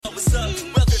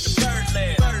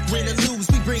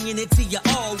it to you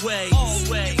always. You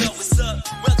know what's up?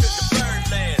 Welcome to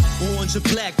Birdland. Orange and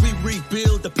black, we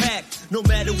rebuild the pack. No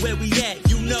matter where we at,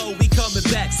 you know we coming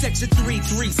back. Section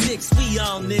 336, we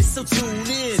on this, so tune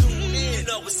in. You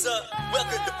know what's up?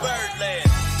 Welcome to Birdland.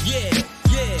 Yeah,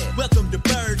 welcome to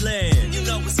Birdland. You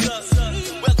know what's up?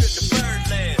 Welcome to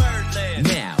Birdland.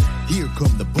 Now, here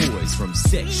come the boys from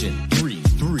Section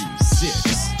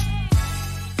 336.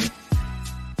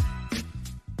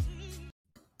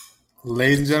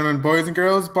 Ladies and gentlemen, boys and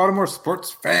girls, Baltimore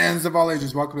sports fans of all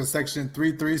ages, welcome to Section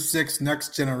 336,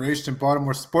 Next Generation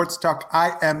Baltimore Sports Talk.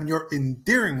 I am your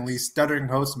endearingly stuttering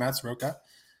host, Matt Soroka.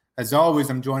 As always,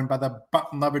 I'm joined by the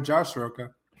button lover, Josh Soroka.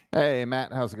 Hey,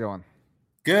 Matt, how's it going?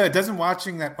 Good. Doesn't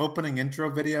watching that opening intro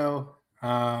video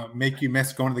make you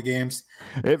miss going to the games?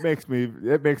 It makes me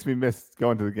miss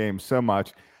going to the games so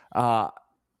much.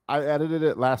 I edited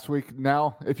it last week.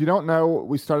 Now, if you don't know,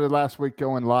 we started last week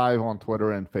going live on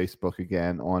Twitter and Facebook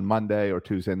again on Monday or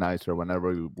Tuesday nights or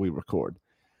whenever we record.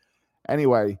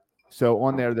 Anyway, so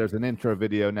on there's an intro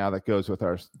video now that goes with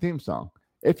our theme song.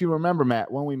 If you remember, Matt,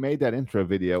 when we made that intro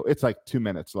video, it's like 2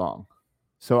 minutes long.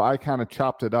 So I kind of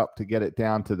chopped it up to get it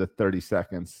down to the 30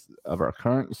 seconds of our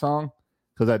current song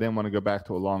because I didn't want to go back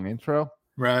to a long intro.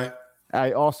 Right.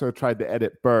 I also tried to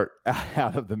edit Bert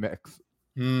out of the mix.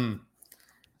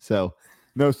 So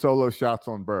no solo shots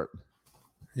on Bert.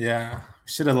 Yeah.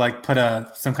 Should have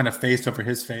put some kind of face over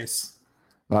his face.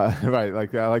 Right.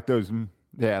 Like those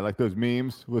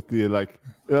memes with the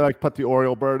put the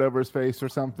Oriole bird over his face or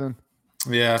something.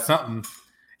 Yeah, something.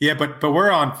 Yeah, but we're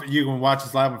on. You can watch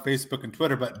us live on Facebook and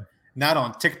Twitter, but not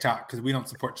on TikTok because we don't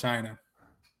support China.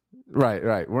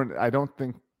 Right. I don't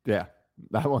think. Yeah,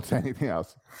 I won't say anything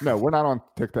else. No, we're not on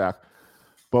TikTok,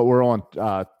 but we're on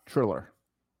Triller.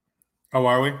 Oh,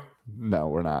 are we? No,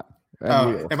 we're not.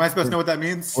 Am I supposed to know what that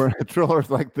means? Triller's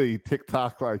like the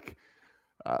TikTok,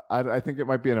 I think it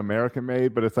might be an American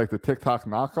made, but it's like the TikTok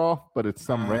knockoff, but it's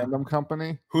some random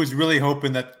company. Who's really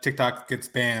hoping that TikTok gets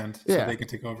banned so they can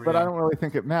take over. But I don't really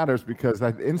think it matters because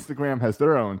Instagram has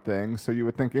their own thing, so you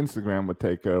would think Instagram would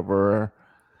take over,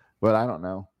 but I don't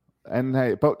know. And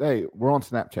hey, we're on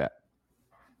Snapchat.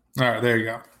 All right, there you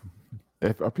go.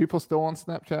 Are people still on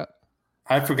Snapchat?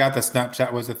 I forgot that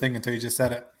Snapchat was a thing until you just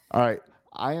said it. All right.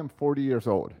 I am 40 years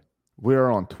old. We are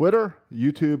on Twitter,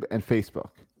 YouTube, and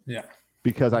Facebook. Yeah.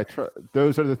 Because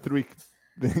those are the three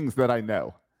things that I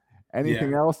know.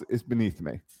 Anything else is beneath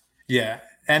me. Yeah.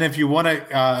 And if you want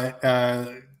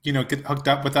to, get hooked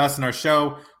up with us in our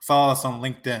show, follow us on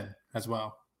LinkedIn as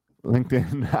well.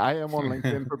 LinkedIn. I am on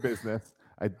LinkedIn for business.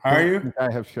 Are you?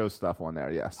 I have show stuff on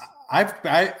there. Yes.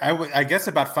 I guess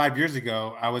about 5 years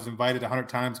ago, I was invited 100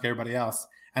 times like everybody else,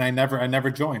 and I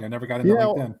never joined. I never got into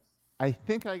LinkedIn. I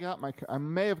think I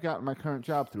may have gotten my current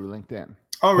job through LinkedIn.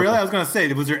 Oh, really? I was going to say,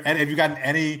 have you gotten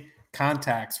any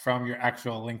contacts from your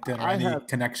actual LinkedIn or any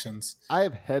connections? I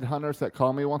have headhunters that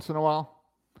call me once in a while,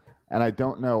 and I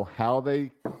don't know how they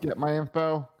get my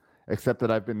info, except that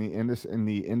I've been in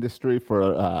the industry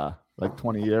for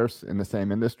 20 years in the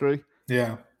same industry.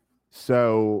 Yeah.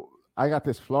 So I got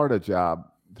this Florida job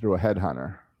through a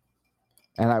headhunter,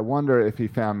 and I wonder if he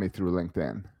found me through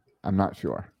LinkedIn. I'm not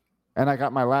sure. And I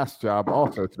got my last job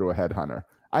also through a headhunter.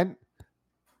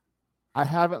 I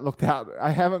haven't looked out.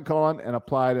 I haven't gone and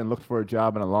applied and looked for a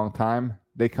job in a long time.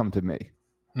 They come to me.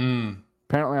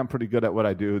 Apparently, I'm pretty good at what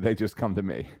I do. They just come to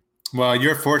me. Well,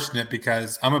 you're fortunate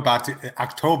because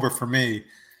October for me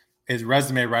is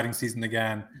resume writing season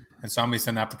again. And so I'm going to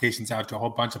send applications out to a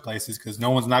whole bunch of places because no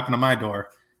one's knocking on my door.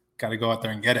 Got to go out there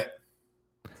and get it.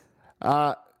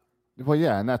 Well,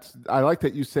 yeah, and I like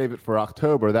that you save it for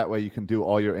October. That way you can do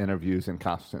all your interviews in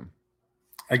costume.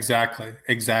 Exactly.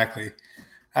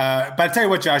 But I tell you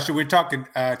what, Josh, we're talking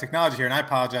technology here, and I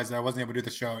apologize that I wasn't able to do the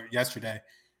show yesterday.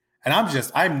 And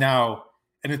I'm now,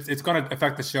 and it's going to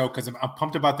affect the show because I'm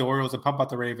pumped about the Orioles, I'm pumped about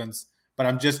the Ravens, but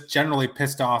I'm just generally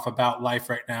pissed off about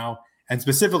life right now, and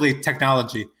specifically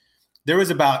technology. There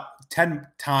was about 10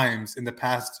 times in the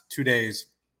past 2 days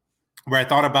where I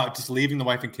thought about just leaving the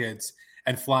wife and kids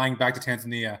and flying back to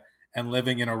Tanzania and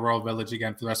living in a rural village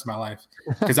again for the rest of my life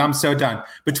because I'm so done.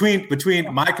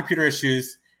 Between my computer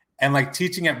issues and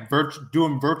teaching at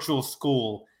doing virtual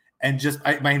school and just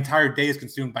my entire day is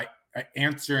consumed by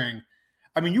answering.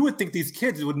 I mean, you would think these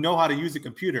kids would know how to use a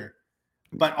computer,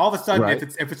 but all of a sudden, right.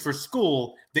 if it's for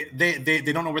school, they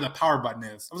don't know where the power button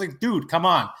is. I was like, dude, come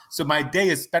on. So my day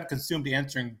is consumed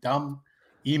answering dumb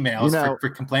emails for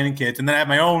complaining kids, and then I have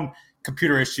my own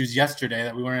computer issues yesterday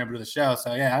that we weren't able to do the show.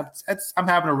 So yeah, I'm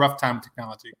having a rough time with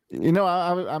technology.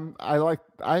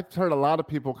 I've heard a lot of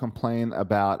people complain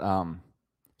about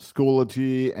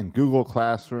Schoology and Google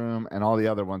Classroom and all the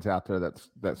other ones out there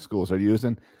that schools are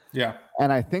using. Yeah.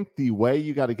 And I think the way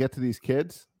you got to get to these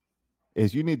kids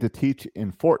is you need to teach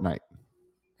in Fortnite.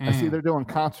 I see they're doing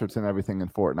concerts and everything in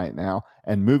Fortnite now,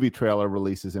 and movie trailer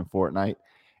releases in Fortnite.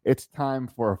 It's time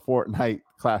for a Fortnite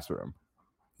classroom.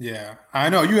 Yeah, I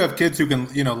know you have kids who can,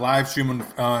 live stream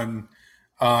on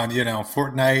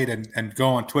Fortnite and go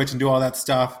on Twitch and do all that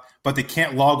stuff, but they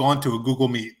can't log on to a Google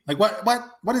Meet. Like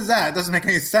what is that? It doesn't make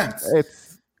any sense.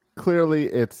 It's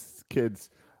kids.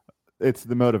 It's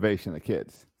the motivation of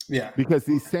kids. Yeah, because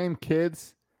these same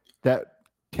kids that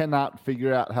cannot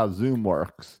figure out how Zoom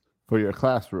works for your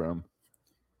classroom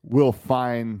will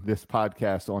find this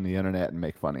podcast on the internet and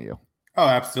make fun of you. Oh,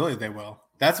 absolutely, they will.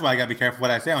 That's why I got to be careful what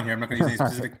I say on here. I'm not going to use any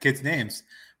specific kids' names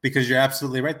because you're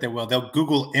absolutely right. They will. They'll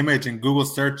Google image and Google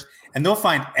search, and they'll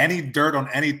find any dirt on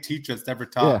any teacher that's ever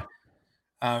taught.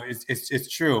 Yeah. It's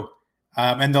true.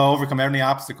 And they'll overcome any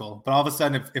obstacle. But all of a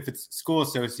sudden, if it's school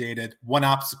associated, one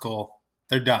obstacle,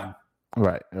 they're done.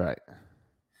 Right.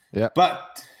 Yeah.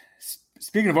 But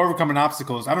speaking of overcoming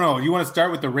obstacles, I don't know. You want to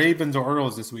start with the Ravens or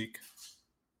Earls this week?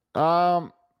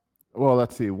 Well,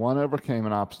 let's see. One overcame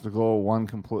an obstacle. One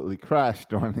completely crashed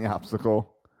during the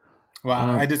obstacle. Well,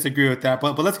 I disagree with that.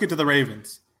 But let's get to the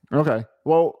Ravens. Okay.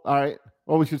 Well, all right.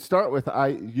 Well, we should start with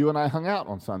you and I hung out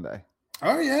on Sunday.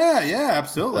 Oh, yeah,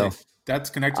 absolutely. So, that's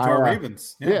connected to our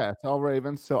Ravens. Yeah, it's all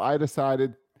Ravens. So I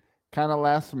decided kind of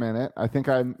last minute. I think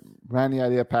I ran the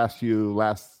idea past you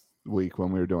last week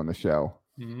when we were doing the show.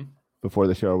 Mm-hmm. Before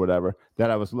the show or whatever, that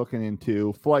I was looking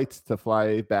into flights to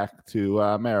fly back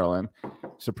to Maryland.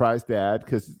 Surprise Dad,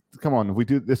 because come on, we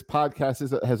do this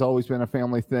podcast has always been a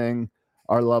family thing.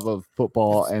 Our love of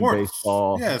football and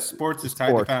baseball. Yeah, sports is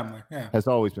tied to family. Yeah. Has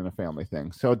always been a family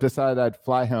thing. So I decided I'd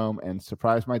fly home and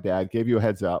surprise my dad, gave you a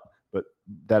heads up, but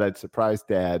that I'd surprise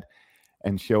Dad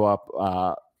and show up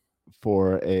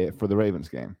for the Ravens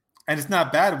game. And it's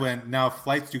not bad when now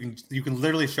flights you can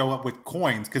literally show up with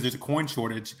coins because there's a coin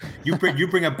shortage. You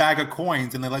bring a bag of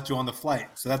coins and they let you on the flight,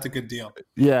 so that's a good deal.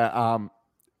 Yeah,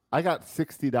 I got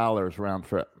 $60 round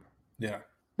trip. Yeah,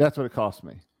 that's what it cost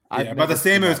me. Yeah, but the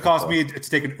same it was cost me to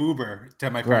take an Uber to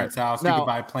my parents' house. Now, you could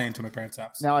buy a plane to my parents'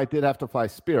 house. Now I did have to fly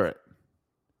Spirit,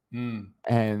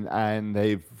 and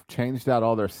they've changed out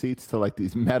all their seats to like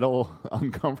these metal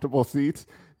uncomfortable seats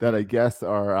that I guess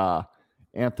are.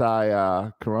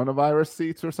 Anti-coronavirus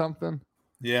seats or something.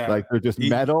 Yeah. Like they're just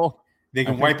metal. They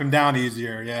can wipe them down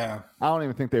easier. Yeah. I don't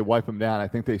even think they wipe them down. I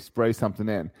think they spray something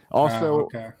in. Also,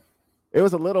 It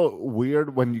was a little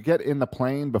weird when you get in the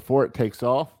plane before it takes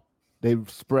off. They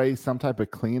spray some type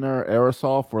of cleaner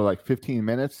aerosol for like 15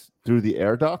 minutes through the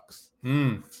air ducts.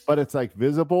 But it's like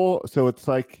visible. So it's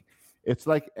like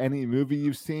any movie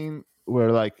you've seen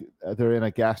where like they're in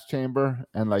a gas chamber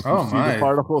and like you see the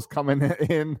particles coming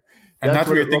in. And that's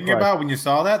what you're thinking about when you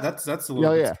saw that? That's a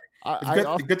little bit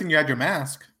scary. Good thing you had your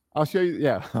mask. I'll show you.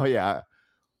 Yeah. Oh, yeah.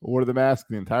 Wore the mask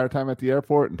the entire time at the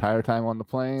airport, entire time on the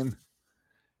plane.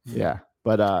 Yeah.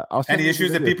 But I'll show any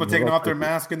issues that people taking off their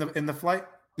mask in the flight?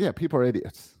 Yeah, people are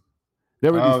idiots.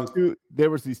 There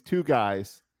was these two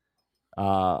guys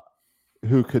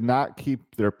who could not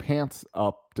keep their pants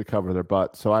up to cover their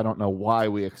butt. So I don't know why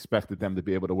we expected them to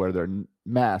be able to wear their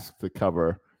mask to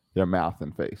cover their mouth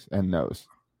and face and nose.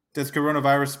 Does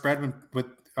coronavirus spread with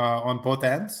on both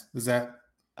ends? Is that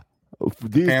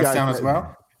these pants guys down as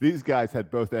well? These guys had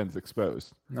both ends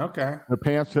exposed. Okay. Their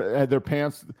pants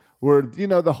were,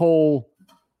 the whole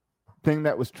thing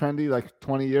that was trendy like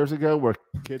 20 years ago, where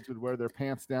kids would wear their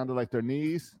pants down to like their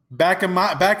knees. Back when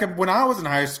I was in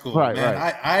high school, right.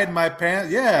 I had my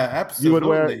pants. Yeah, absolutely. You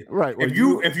would wear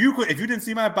If you didn't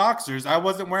see my boxers, I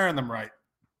wasn't wearing them right.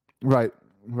 Right.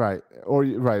 Or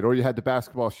you had the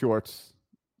basketball shorts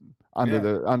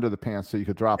under the pants so you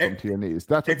could drop them to your knees.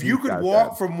 That's what if you could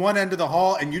walk from one end of the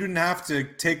hall and you didn't have to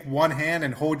take one hand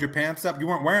and hold your pants up, you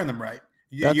weren't wearing them right.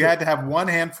 You had to have one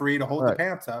hand free to hold the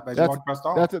pants up as you walked across the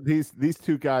hall. That's what these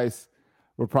two guys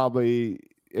were probably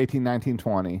 18, 19,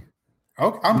 20.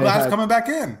 Oh, I'm glad it's coming back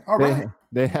in. All right.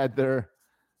 They had their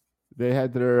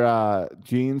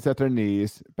jeans at their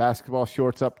knees, basketball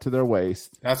shorts up to their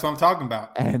waist. That's what I'm talking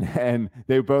about. And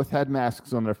they both had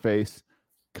masks on their face,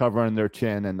 covering their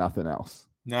chin and nothing else.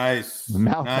 Nice.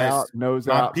 Mouth out, nose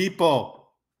out. People.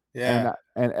 Yeah.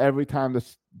 And every time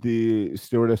the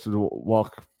stewardess would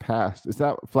walk past, is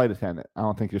that flight attendant? I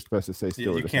don't think you're supposed to say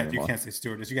stewardess. You can't say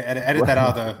stewardess. You got to edit that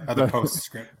out of the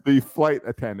postscript. The flight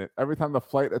attendant. Every time the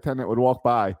flight attendant would walk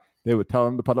by, they would tell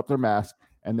them to put up their mask,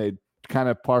 and they'd kind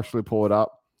of partially pull it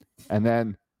up. And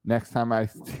then next time I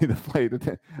see the flight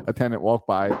attendant walk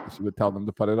by, she would tell them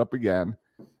to put it up again.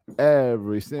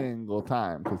 every single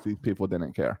time because these people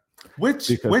didn't care. Which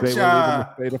They were leaving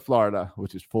the state of Florida,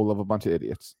 which is full of a bunch of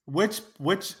idiots. Which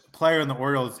player in the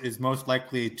Orioles is most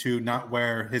likely to not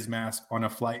wear his mask on a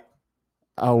flight?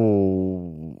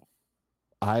 Oh,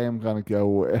 I am gonna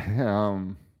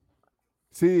go.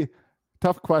 See,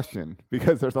 tough question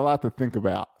because there's a lot to think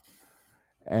about,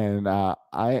 and I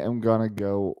am gonna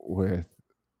go with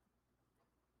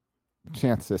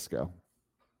Chance Sisco.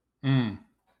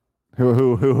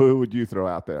 Who would you throw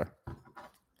out there?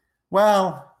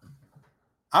 Well,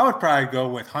 I would probably go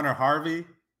with Hunter Harvey.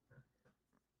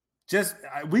 I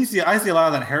see a lot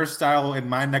of that hairstyle in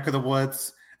my neck of the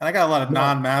woods, and I got a lot of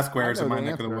non-mask wearers in my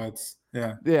neck of the woods.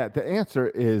 Yeah. The answer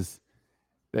is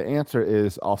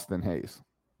Austin Hayes,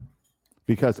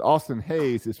 because Austin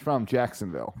Hayes is from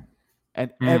Jacksonville, and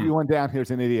everyone down here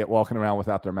is an idiot walking around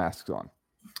without their masks on.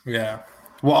 Yeah.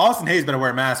 Well, Austin Hayes better wear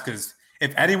a mask because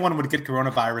if anyone would get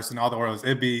coronavirus in all the Orioles,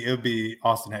 it'd be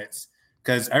Austin Hayes.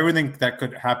 Because everything that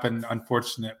could happen,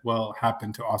 unfortunate, will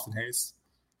happen to Austin Hayes.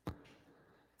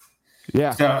 Yeah.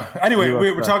 So anyway,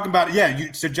 we were talking about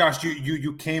So Josh,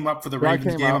 you came up for the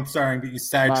Ravens game. I'm sorry, but you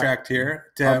sidetracked here.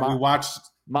 We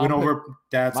went over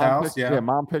Dad's house.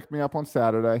 Mom picked me up on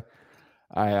Saturday.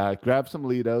 I grabbed some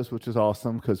Lido's, which is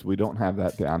awesome because we don't have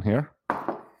that down here.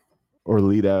 Or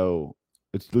Lido,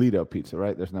 it's Lido pizza,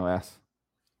 right? There's no S.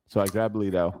 So I grabbed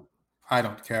Lido. I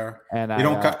don't care. And you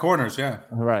don't cut corners,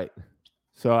 Right.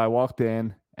 So I walked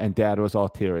in, and Dad was all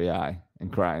teary-eyed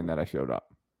and crying that I showed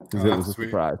up because it was a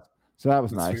surprise. So that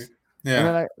was nice. Sweet. Yeah.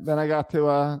 And then I got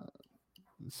to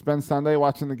spend Sunday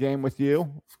watching the game with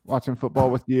you, watching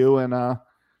football with you, and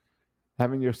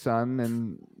having your son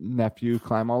and nephew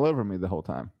climb all over me the whole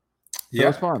time. So it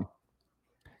was fun.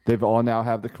 They've all now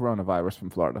have the coronavirus from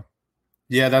Florida.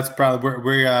 Yeah, that's probably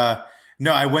we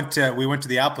went to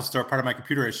the Apple store, part of my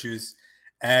computer issues.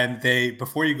 And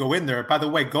before you go in there, by the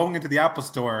way, going into the Apple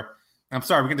store, I'm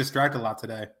sorry, we get distracted a lot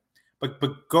today, but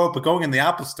going in the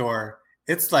Apple store,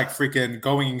 it's like freaking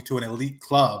going into an elite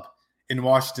club in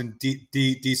Washington,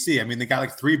 D.C. I mean, they got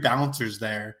like 3 bouncers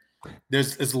there.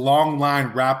 There's this long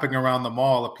line wrapping around the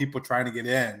mall of people trying to get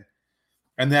in.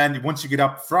 And then once you get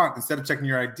up front, instead of checking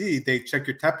your ID, they check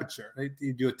your temperature. They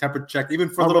do a temperature check, even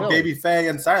for little baby Faye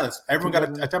and Silas. Everyone got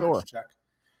a temperature check.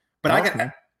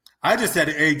 But I just said,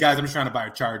 "Hey guys, I'm just trying to buy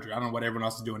a charger. I don't know what everyone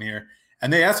else is doing here."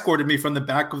 And they escorted me from the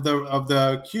back of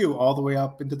the queue all the way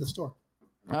up into the store.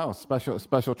 Oh,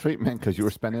 special treatment because you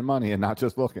were spending money and not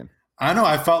just looking. I know.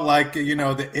 I felt like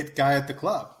the it guy at the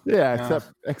club. Yeah,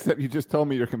 except you just told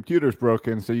me your computer's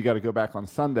broken, so you got to go back on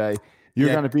Sunday. You're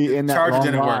going to be in that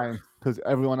long line because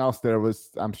everyone else there was,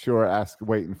 I'm sure,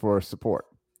 waiting for support.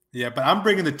 Yeah, but I'm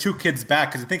bringing the 2 kids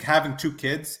back because I think having 2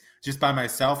 kids just by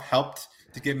myself helped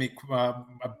to give me a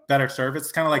better service.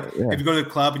 It's kind of like if you go to the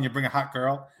club and you bring a hot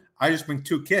girl, I just bring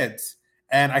 2 kids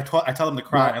and I tell them to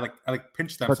cry. I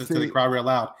pinch them so they cry real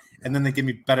loud, and then they give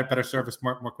me better service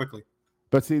more quickly.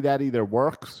 But see, that either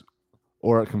works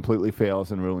or it completely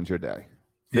fails and ruins your day.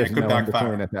 It could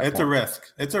backfire. It's a risk.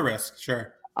 It's a risk,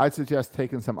 sure. I'd suggest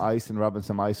taking some ice and rubbing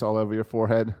some ice all over your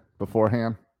forehead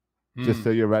beforehand, just so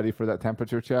you're ready for that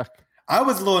temperature check. I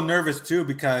was a little nervous too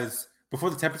because before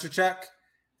the temperature check,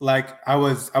 like I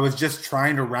was just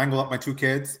trying to wrangle up my 2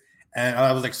 kids, and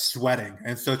I was like sweating,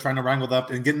 and so trying to wrangle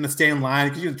up and getting to stay in line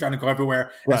because he was trying to go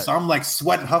everywhere. Right. And so I'm like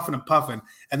sweating, huffing and puffing,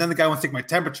 and then the guy wants to take my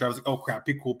temperature. I was like, "Oh crap,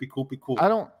 be cool."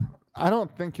 I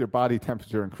don't think your body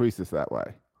temperature increases that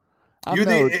way. You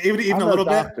think even a little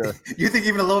bit? You think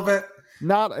even a little bit?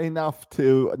 Not enough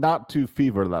not to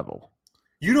fever level.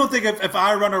 You don't think if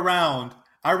I run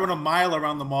a mile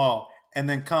around the mall and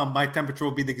then my temperature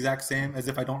will be the exact same as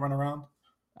if I don't run around?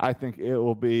 I think it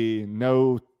will be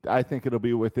I think it'll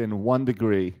be within 1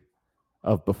 degree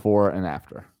of before and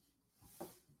after.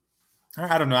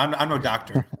 I don't know. I'm no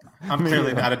doctor. I'm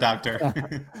clearly not a doctor.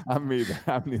 I'm neither.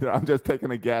 I'm just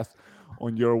taking a guess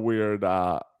on your weird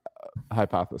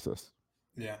hypothesis.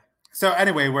 Yeah. So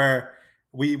anyway,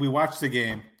 we watched the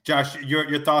game. Josh,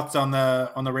 your thoughts on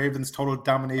the Ravens' total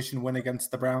domination win against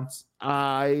the Browns?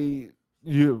 I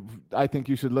think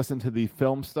you should listen to the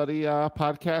film study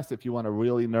podcast if you want a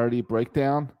really nerdy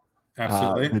breakdown.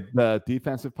 Absolutely. The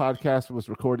defensive podcast was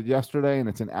recorded yesterday, and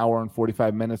it's an hour and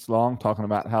 45 minutes long, talking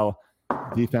about how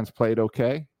defense played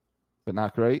okay, but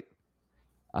not great,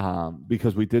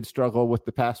 because we did struggle with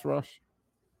the pass rush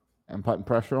and putting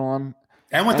pressure on,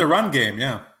 and with the run game,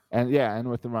 and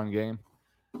with the run game,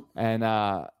 and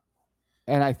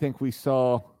I think we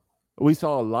saw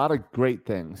a lot of great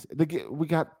things. It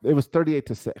was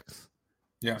 38-6.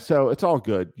 Yeah. So it's all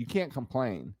good. You can't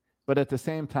complain, but at the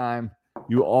same time,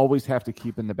 you always have to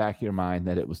keep in the back of your mind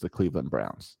that it was the Cleveland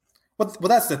Browns. Well,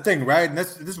 that's the thing, right? And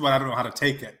this is what I don't know how to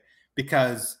take it,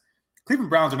 because Cleveland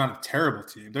Browns are not a terrible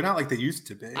team. They're not like they used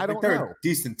to be. They're a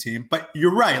decent team. But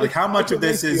you're right. Like, how much of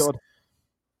this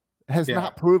has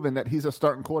not proven that he's a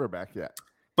starting quarterback yet.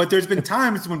 But there's been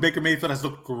times when Baker Mayfield has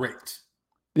looked great.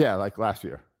 Yeah, like last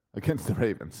year against the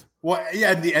Ravens. Well,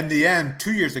 yeah, in the end,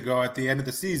 2 years ago, at the end of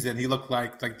the season, he looked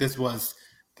like this was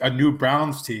a new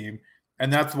Browns team.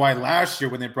 And that's why last year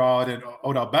when they brought in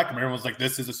Odell Beckham, everyone was like,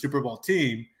 this is a Super Bowl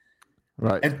team.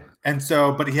 Right. And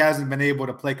so, but he hasn't been able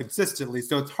to play consistently.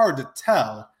 So it's hard to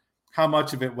tell how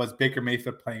much of it was Baker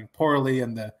Mayfield playing poorly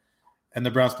and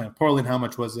the Browns playing poorly, and how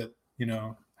much was it,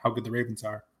 how good the Ravens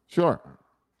are. Sure.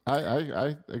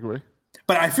 I agree.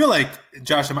 But I feel like,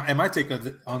 Josh, and my take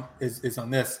is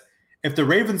on this. If the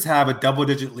Ravens have a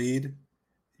double-digit lead,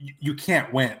 you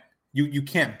can't win. You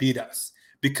can't beat us,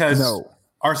 because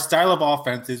our style of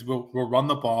offense is we'll run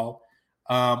the ball,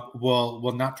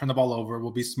 we'll not turn the ball over,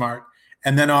 we'll be smart,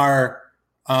 and then our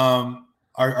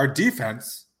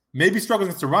defense maybe struggles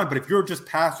against the run. But if you're just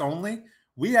pass only,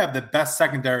 we have the best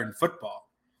secondary in football.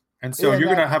 And so you're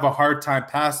going to have a hard time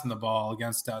passing the ball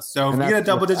against us. So if we get a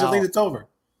double-digit lead, it's over.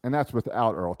 And that's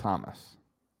without Earl Thomas.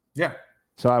 Yeah.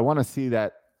 So I want to see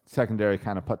that secondary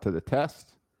kind of put to the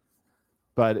test.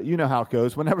 But you know how it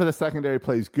goes. Whenever the secondary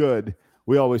plays good,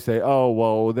 we always say, oh,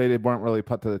 well, they weren't really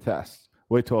put to the test.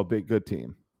 Wait till a big, good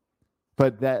team.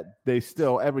 But that they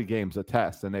still, every game's a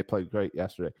test, and they played great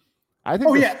yesterday. I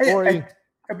think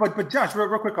But Josh,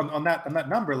 real quick on that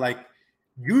number, like,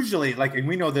 usually, like, and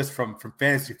we know this from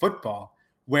fantasy football,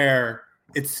 where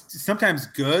it's sometimes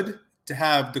good to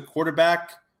have the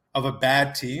quarterback of a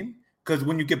bad team, because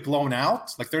when you get blown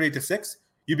out, like 38-6,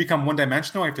 you become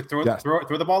one-dimensional. You have to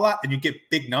throw the ball out, and you get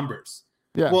big numbers.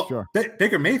 Yeah, well, sure.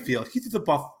 Baker Mayfield, he threw the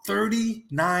ball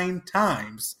 39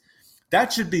 times.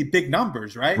 That should be big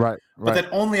numbers, right? Right. But that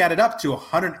only added up to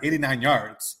 189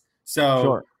 yards.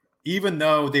 So even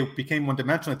though they became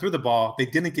one-dimensional and threw the ball, they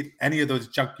didn't get any of those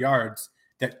junk yards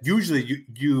that usually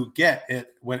you get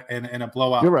it when in a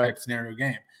blowout type scenario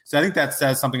game. So I think that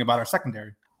says something about our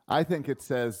secondary. I think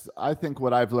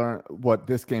what I've learned, what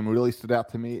this game really stood out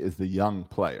to me, is the young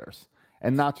players,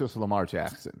 and not just Lamar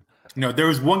Jackson. No, there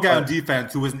was one guy on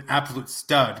defense who was an absolute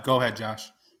stud. Go ahead, Josh.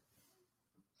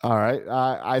 All right.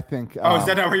 I think. Is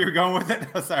that not where you're going with it?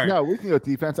 Oh, sorry. No, we can go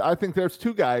defense. I think there's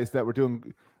two guys that were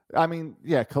doing. I mean,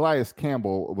 yeah, Calais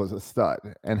Campbell was a stud,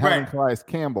 and having Calais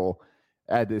Campbell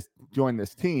join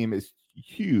this team is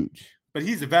huge. But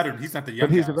he's a veteran. He's not the young.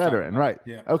 But he's a veteran, right?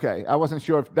 Yeah. Okay. I wasn't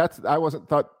sure if I wasn't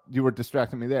thought you were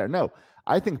distracting me there. No,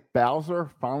 I think Bowser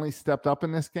finally stepped up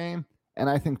in this game, and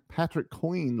I think Patrick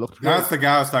Queen looked great. That's the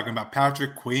guy I was talking about,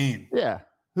 Patrick Queen. Yeah,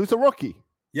 who's a rookie.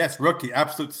 Yes, rookie,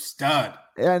 absolute stud.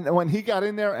 And when he got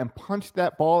in there and punched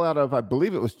that ball out of, I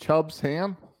believe it was Chubb's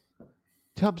hand.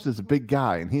 Chubbs is a big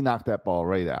guy, and he knocked that ball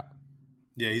right out.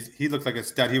 Yeah, he looked like a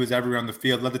stud. He was everywhere on the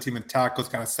field, led the team in tackles,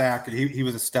 kind of sack, and he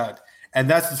was a stud. And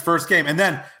that's his first game. And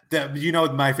then,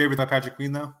 my favorite about Patrick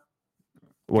Queen, though?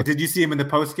 What? Did you see him in the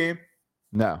post game?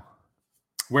 No.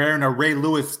 Wearing a Ray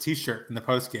Lewis T-shirt in the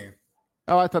post game.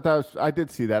 Oh, I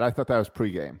did see that. I thought that was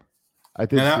pregame. I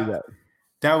did see that.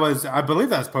 That was, I believe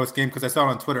that was post game, because I saw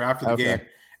it on Twitter after the game.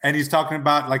 And he's talking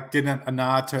about, like, did a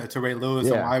nod to Ray Lewis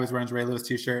and why he was wearing his Ray Lewis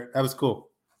T-shirt. That was cool.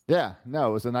 Yeah. No,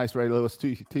 it was a nice Ray Lewis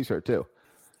T-shirt, too.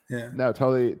 Yeah. No,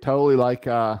 totally like,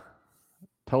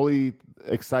 totally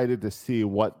excited to see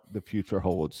what the future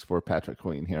holds for Patrick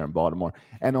Queen here in Baltimore.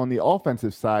 And on the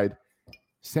offensive side,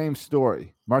 same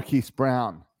story. Marquise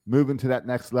Brown moving to that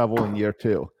next level in year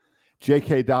 2.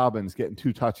 J.K. Dobbins getting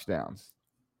 2 touchdowns.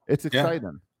 It's exciting.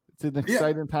 Yeah. It's an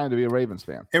exciting time to be a Ravens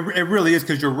fan. It really is,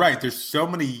 because you're right. There's so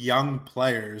many young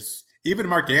players. Even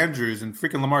Mark Andrews and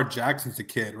freaking Lamar Jackson's a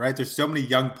kid, right? There's so many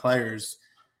young players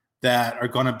that are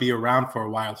going to be around for a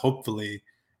while, hopefully.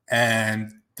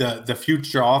 And the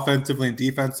future offensively and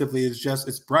defensively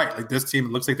it's bright. Like, this team,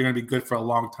 it looks like they're going to be good for a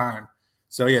long time.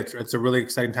 So, yeah, it's a really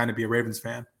exciting time to be a Ravens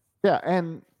fan. Yeah,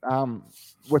 and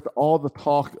with all the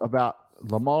talk about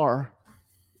Lamar,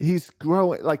 he's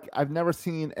growing. Like, I've never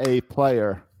seen a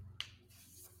player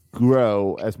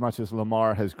grow as much as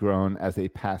Lamar has grown as a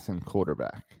passing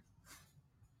quarterback.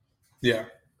 Yeah.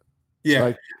 Yeah.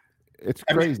 Like, it's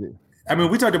crazy. I mean,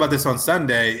 we talked about this on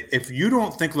Sunday. If you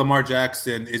don't think Lamar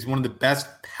Jackson is one of the best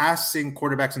passing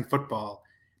quarterbacks in football,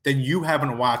 then you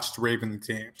haven't watched Ravens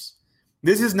games.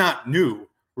 This is not new,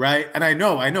 right? And I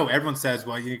know everyone says,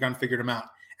 well, you're going to figure him out.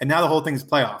 And now the whole thing is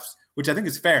playoffs, which I think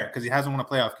is fair, because he hasn't won a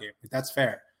playoff game. That's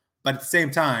fair. But at the same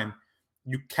time,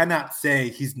 you cannot say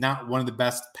he's not one of the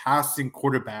best passing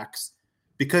quarterbacks,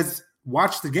 because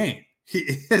watch the game. He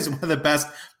is one of the best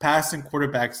passing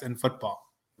quarterbacks in football.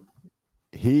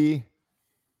 He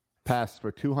passed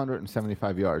for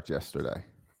 275 yards yesterday.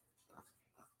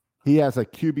 He has a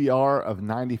QBR of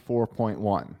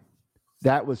 94.1.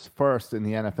 That was first in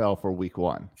the NFL for week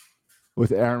 1,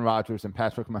 with Aaron Rodgers and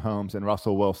Patrick Mahomes and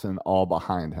Russell Wilson all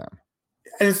behind him.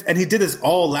 And he did this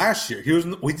all last year.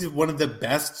 We did one of the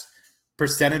best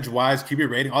percentage-wise QB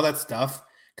rating, all that stuff,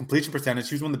 completion percentage.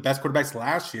 He was one of the best quarterbacks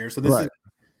last year. So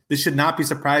this should not be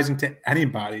surprising to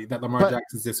anybody that Lamar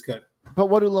Jackson's this good. But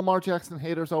what do Lamar Jackson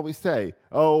haters always say?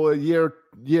 Oh, year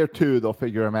 2, they'll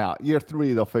figure him out. Year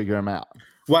 3, they'll figure him out.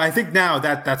 Well, I think now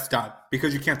that's done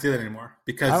because you can't do that anymore.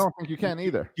 Because I don't think you can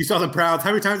either. You saw the Browns. How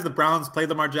many times did the Browns play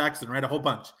Lamar Jackson? Right, a whole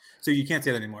bunch. So you can't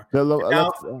say that anymore.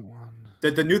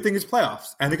 The new thing is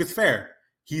playoffs. I think it's fair.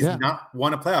 He's not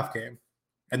won a playoff game,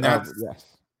 and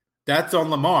that's on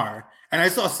Lamar. And I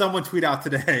saw someone tweet out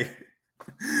today,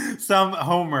 some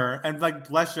homer, and like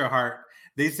bless your heart,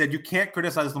 they said you can't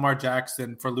criticize Lamar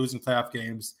Jackson for losing playoff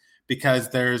games because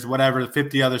there's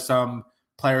 50 other some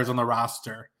players on the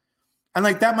roster. And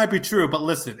like that might be true, but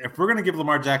listen, if we're going to give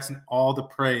Lamar Jackson all the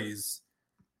praise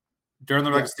during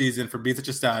the regular season for being such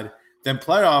a stud, then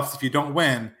playoffs, if you don't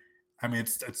win, I mean,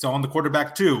 it's on the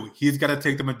quarterback too. He's got to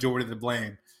take the majority of the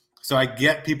blame. So I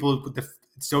get people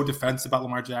so defensive about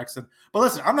Lamar Jackson. But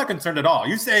listen, I'm not concerned at all.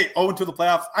 You say 0-2 the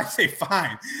playoffs, I say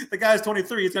fine. The guy's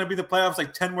 23. He's going to be in the playoffs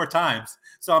like 10 more times.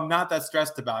 So I'm not that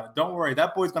stressed about it. Don't worry.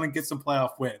 That boy's going to get some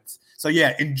playoff wins. So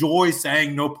yeah, enjoy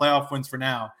saying no playoff wins for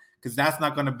now, because that's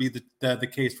not going to be the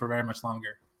case for very much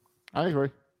longer. I agree.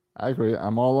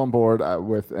 I'm all on board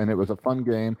and it was a fun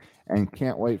game, and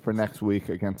can't wait for next week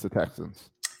against the Texans.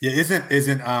 Yeah,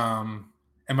 isn't am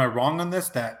I wrong on this?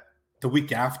 That the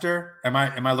week after, am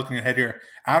I looking ahead here?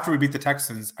 After we beat the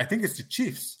Texans, I think it's the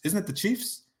Chiefs. Isn't it the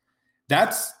Chiefs?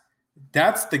 That's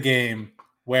the game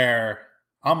where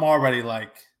I'm already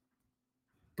like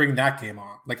bring that game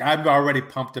on. Like I'm already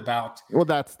pumped about. Well,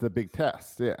 that's the big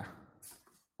test, yeah.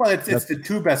 Well, it's the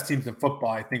 2 best teams in football,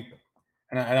 I think,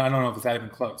 and I don't know if it's that even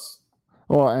close.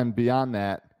 Well, and beyond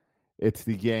that, it's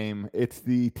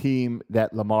the team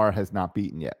that Lamar has not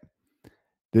beaten yet.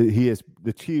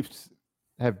 The Chiefs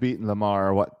have beaten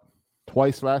Lamar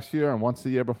twice last year and once the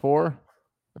year before,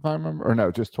 if I remember, or no,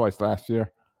 just twice last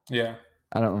year. Yeah,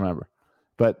 I don't remember,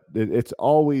 but it's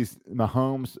always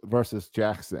Mahomes versus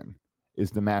Jackson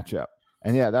is the matchup,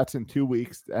 and yeah, that's in 2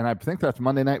 weeks, and I think that's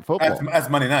Monday Night Football. That's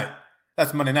Monday night.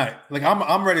 That's Monday night. Like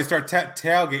I'm ready to start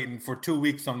tailgating for 2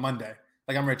 weeks on Monday.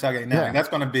 Like I'm ready to tailgate now. Yeah. Like, that's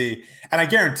going to be, and I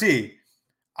guarantee,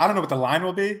 I don't know what the line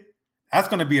will be. That's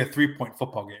going to be a 3-point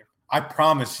football game. I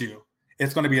promise you,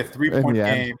 it's going to be a 3-point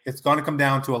game. It's going to come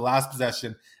down to a last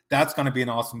possession. That's going to be an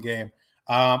awesome game.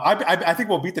 I think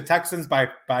we'll beat the Texans by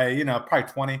probably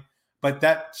 20, but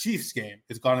that Chiefs game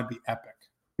is going to be epic.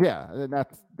 Yeah, and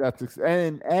that's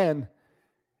and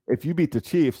if you beat the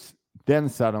Chiefs, then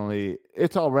suddenly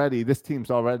this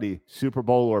team's already Super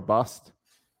Bowl or bust.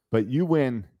 But you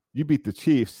win, you beat the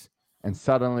Chiefs, and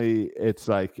suddenly it's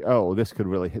like, oh, this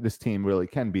team really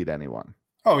can beat anyone.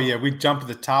 Oh yeah, we jump to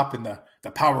the top in the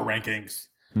power rankings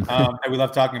that we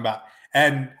love talking about,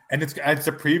 and it's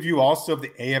a preview also of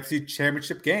the AFC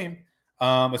Championship game.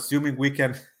 Assuming we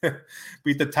can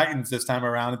beat the Titans this time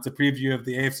around, it's a preview of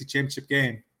the AFC Championship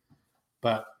game.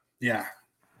 But yeah,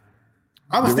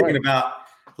 I was thinking about.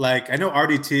 Like I know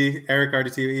Eric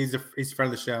RDT, he's a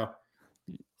friend of the show.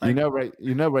 Like,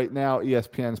 right now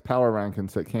ESPN's power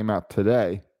rankings that came out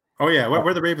today. Oh yeah, where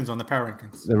are the Ravens on the power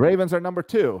rankings? The Ravens are number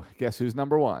 2. Guess who's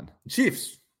number 1?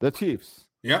 Chiefs. The Chiefs.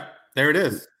 Yep, there it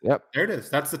is. Yep, there it is.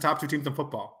 That's the top 2 teams in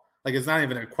football. Like it's not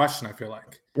even a question. I feel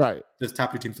like right. There's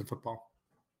top 2 teams in football.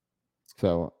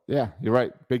 So yeah, you're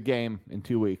right. Big game in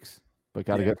 2 weeks, but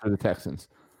got to get through the Texans.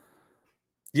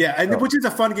 Yeah, and which is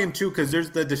a fun game too because there's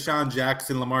the Deshaun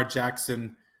Watson, Lamar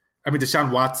Jackson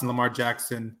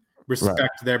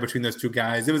respect there between those 2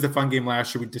 guys. It was a fun game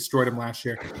last year. We destroyed him last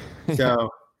year, so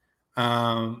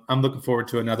I'm looking forward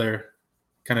to another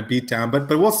kind of beatdown. But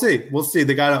we'll see. We'll see.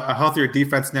 They got a healthier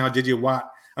defense now. J.J. Watt,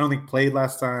 I don't think played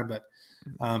last time, but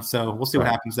so we'll see what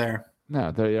happens there. No,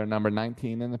 they are number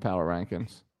 19 in the power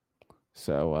rankings.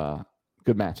 So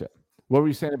good matchup. What were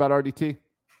you saying about RDT?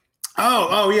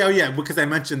 Oh, yeah. Because I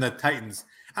mentioned the Titans.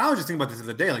 I was just thinking about this the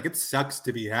other day. Like, it sucks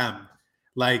to be him.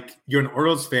 Like, you're an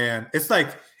Orioles fan. It's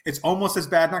like, it's almost as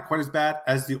bad, not quite as bad,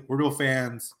 as the Orioles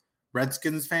fans,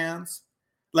 Redskins fans.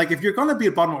 Like, if you're going to be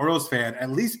a Baltimore Orioles fan,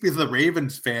 at least be the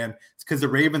Ravens fan, because the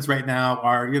Ravens right now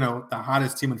are, the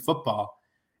hottest team in football.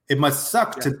 It must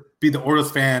suck to be the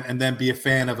Orioles fan and then be a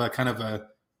fan of a kind of a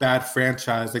bad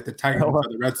franchise like the Titans or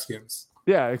the Redskins.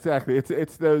 Yeah, exactly.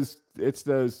 It's those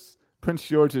Prince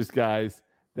George's guys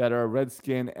that are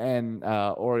Redskin and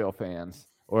Oriole fans,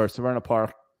 or Severna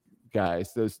Park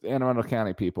guys, those Anne Arundel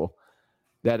County people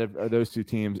that are those two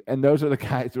teams. And those are the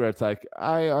guys where it's like,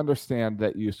 I understand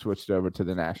that you switched over to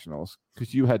the Nationals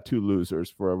because you had two losers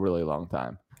for a really long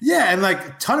time. Yeah, and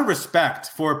like ton of respect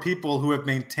for people who have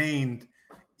maintained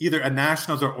either a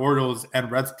Nationals or Orioles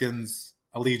and Redskins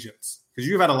allegiance, because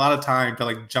you've had a lot of time to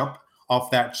like jump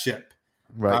off that ship.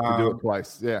 Right, to do it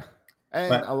twice, yeah.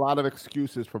 And a lot of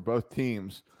excuses for both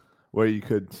teams where you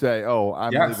could say, oh,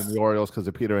 I'm leaving the Orioles because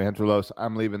of Peter Angelos.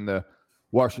 I'm leaving the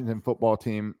Washington football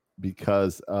team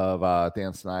because of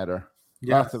Dan Snyder.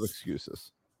 Yes. Lots of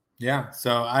excuses. Yeah,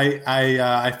 so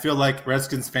I feel like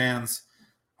Redskins fans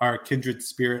are a kindred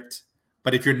spirit.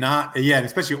 But if you're not,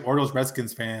 especially an Orioles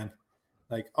Redskins fan,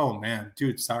 like, oh man,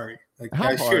 dude, sorry. Like,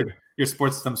 your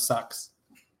sports system sucks.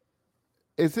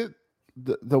 Is it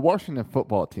the Washington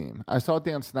football team? I saw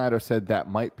Dan Snyder said that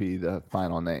might be the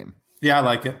final name. Yeah, I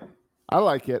like it. I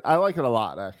like it. I like it a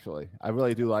lot, actually. I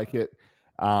really do like it.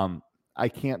 I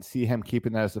can't see him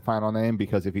keeping that as the final name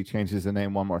because if he changes the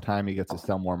name one more time, he gets to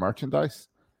sell more merchandise.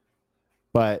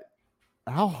 But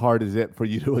how hard is it for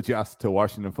you to adjust to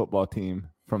Washington football team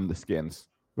from the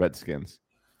Redskins?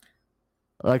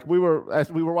 Like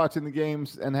as we were watching the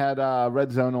games and had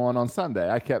Red Zone on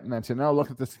Sunday, I kept mentioning, oh, look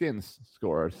at the Skins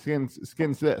score. Skins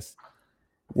this.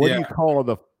 What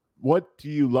do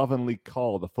you lovingly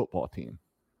call the football team?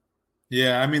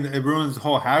 Yeah, I mean, it ruins the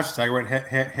whole hashtag, right?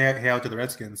 Hail to the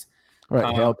Redskins.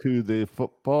 Right, hail to the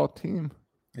football team.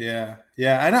 Yeah.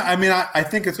 I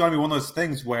think it's going to be one of those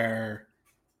things where,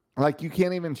 like, you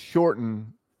can't even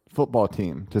shorten football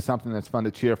team to something that's fun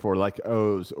to cheer for, like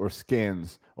O's or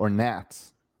Skins or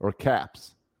Nats or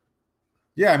Caps.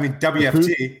 Yeah, I mean,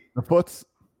 WFT. The foots.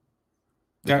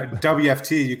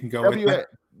 WFT, you can go with that.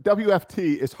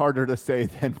 WFT is harder to say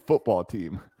than football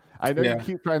team. I know you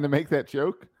keep trying to make that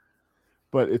joke,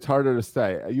 but it's harder to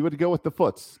say. You would go with the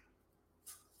foots.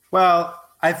 Well,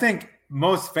 I think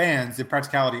most fans in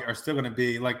practicality are still going to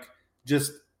be like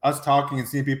just us talking and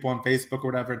seeing people on Facebook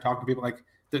or whatever and talking to people like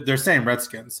they're saying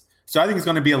Redskins. So I think it's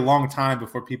going to be a long time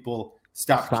before people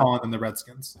stop calling them the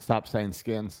Redskins. Stop saying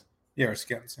Skins. Yeah, or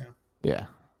Skins. Yeah.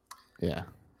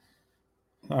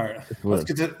 All right, let's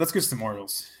get to some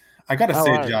Orioles. I got to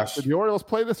say, Josh. Did the Orioles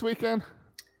play this weekend?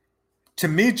 To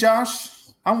me, Josh,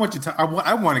 I want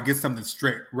to get something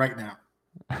straight right now.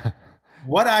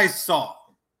 What I saw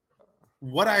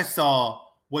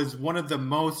was one of the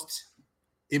most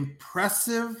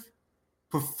impressive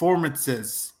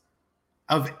performances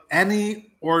of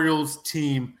any Orioles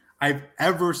team I've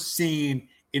ever seen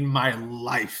in my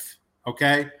life.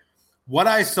 Okay? What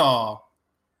I saw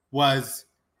was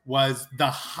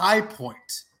the high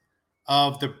point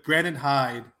of the Brandon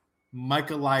Hyde,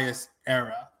 Mike Elias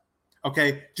era.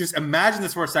 Okay? Just imagine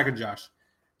this for a second, Josh.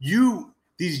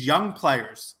 These young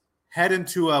players head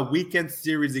into a weekend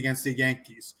series against the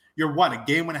Yankees. You're a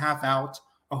game and a half out,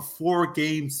 a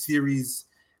 4-game series.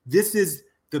 This is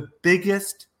the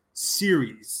biggest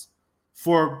series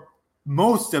for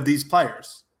most of these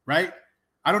players, right?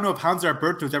 I don't know if Hanser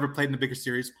Alberto's ever played in a bigger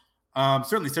series.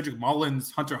 Certainly Cedric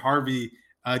Mullins, Hunter Harvey,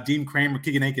 Dean Kramer,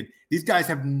 Keegan Aiken. These guys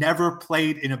have never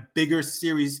played in a bigger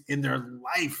series in their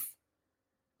life,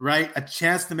 right? A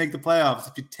chance to make the playoffs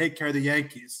if you take care of the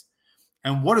Yankees.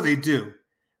 And what do?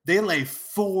 They lay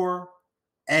 4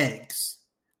 eggs.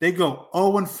 They go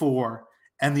 0-4,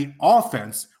 and the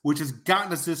offense, which has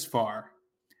gotten us this far,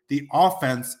 the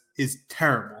offense is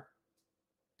terrible.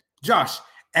 Josh,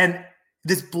 and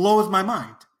this blows my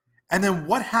mind. And then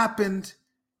what happened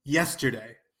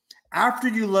yesterday? After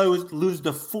you lose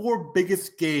the 4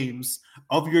 biggest games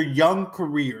of your young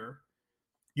career,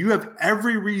 you have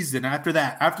every reason after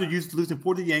that, after you losing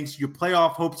 4 to the Yankees, your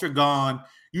playoff hopes are gone.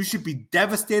 You should be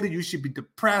devastated. You should be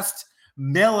depressed.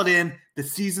 Mail it in. The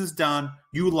season's done.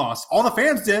 You lost. All the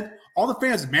fans did. All the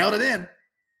fans mailed it in.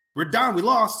 We're done. We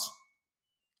lost.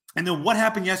 And then what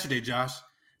happened yesterday, Josh?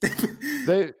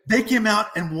 They came out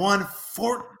and won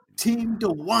 14-1.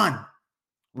 Right.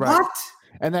 What?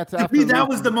 And that's to me, that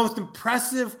was the most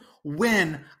impressive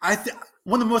win.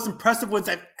 One of the most impressive wins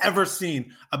I've ever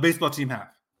seen a baseball team have.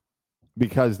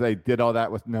 Because they did all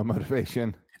that with no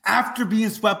motivation. After being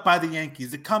swept by the Yankees,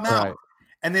 they come out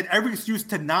and they had every excuse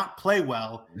to not play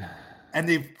well. And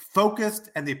they focused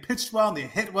and they pitched well and they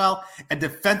hit well. And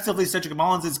defensively, Cedric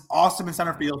Mullins is awesome in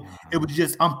center field. It was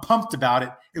just, I'm pumped about it.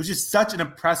 It was just such an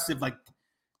impressive, I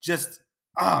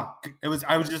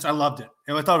loved it.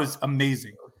 I thought it was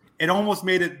amazing. It almost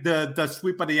made it the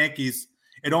sweep by the Yankees.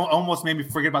 It almost made me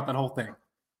forget about that whole thing.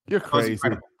 You're crazy.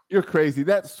 You're crazy.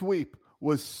 That sweep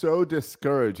was so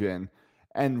discouraging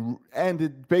and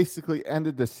basically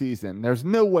ended the season. There's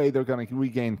no way they're going to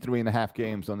regain 3.5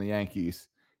 games on the Yankees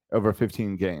over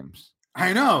 15 games.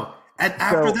 I know. And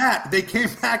after that, they came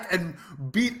back and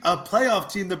beat a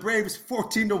playoff team, the Braves,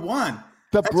 14-1.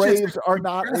 The Braves are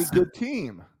not a good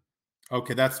team.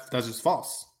 Okay, that's just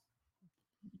false.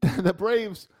 The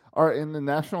Braves are in the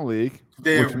National League.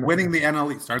 They're winning the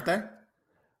NL East, aren't they?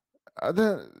 All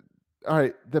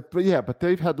right. But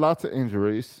they've had lots of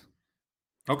injuries.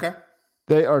 Okay.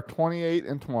 They are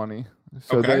 28-20.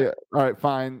 So okay. All right,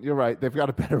 fine. You're right. They've got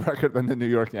a better record than the New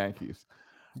York Yankees.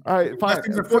 All right, fine.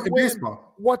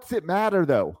 Baseball. What's it matter,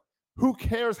 though? Who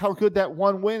cares how good that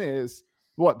one win is?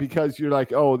 What, because you're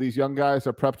like, oh, these young guys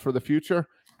are prepped for the future?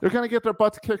 They're going to get their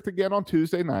butts kicked again on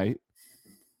Tuesday night.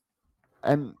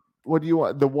 And what do you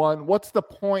want? What's the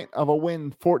point of a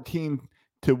win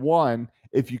 14-1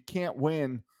 if you can't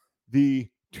win the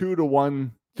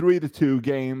 2-1, 3-2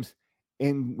 games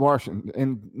in Washington,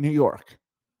 in New York?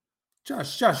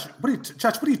 Josh, what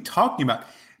are you talking about?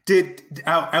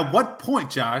 At what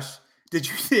point, Josh, did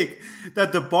you think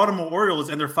that the Baltimore Orioles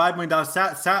and their $5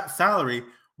 million salary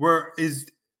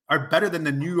are better than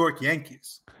the New York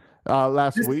Yankees?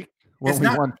 Last week when we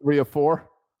won 3 of 4.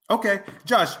 Okay,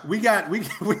 Josh, they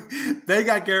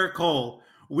got Garrett Cole,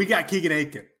 we got Keegan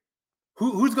Aiken.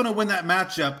 Who's going to win that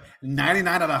matchup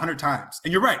 99 out of 100 times?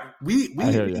 And you're right, we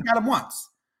got them once,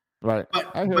 right?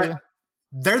 But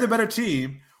they're the better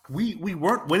team. We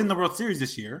weren't winning the World Series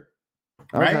this year,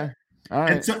 right? Okay. All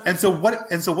right. And so what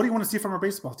do you want to see from our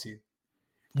baseball team?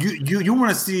 You want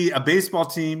to see a baseball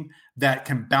team that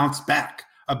can bounce back,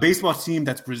 a baseball team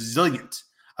that's resilient,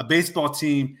 a baseball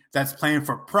team that's playing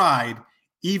for pride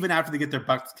even after they get their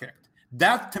butts kicked.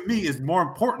 That to me is more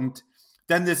important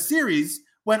than this series,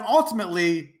 when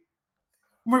ultimately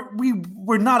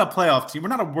we're not a playoff team. We're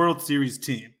not a World Series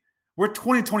team. We're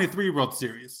 2023 World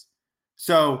Series.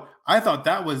 So I thought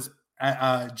that was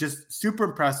just super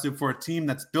impressive for a team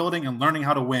that's building and learning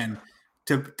how to win,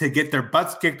 to get their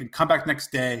butts kicked and come back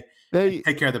next day and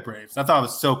take care of the Braves. I thought it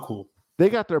was so cool. They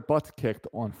got their butts kicked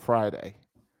on Friday.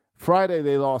 Friday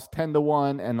they lost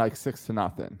 10-1 and like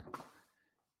 6-0.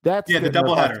 That's the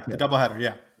doubleheader.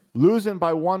 Yeah. Losing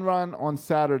by 1 run on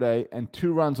Saturday and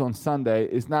 2 runs on Sunday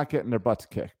is not getting their butts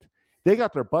kicked. They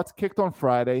got their butts kicked on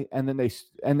Friday, and then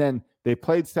they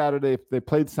played Saturday, they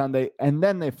played Sunday, and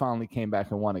then they finally came back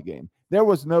and won a game. There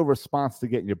was no response to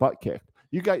getting your butt kicked.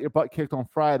 You got your butt kicked on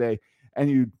Friday,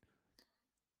 and you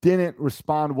didn't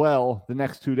respond well the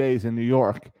next 2 days in New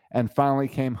York, and finally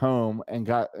came home and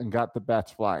got the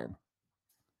bats flying.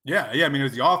 Yeah. I mean, it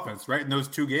was the offense, right? In those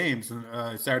 2 games,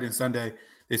 Saturday and Sunday,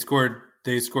 they scored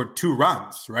 2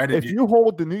 runs, right? If you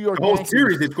hold the New York whole Yankees,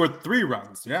 series, they scored 3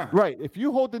 runs. Yeah. Right. If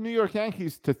you hold the New York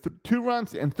Yankees to 2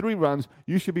 runs and 3 runs,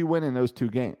 you should be winning those 2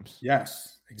 games.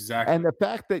 Yes, exactly. And the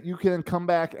fact that you can come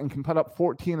back and can put up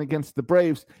 14 against the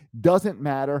Braves doesn't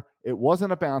matter. It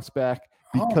wasn't a bounce back,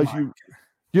 because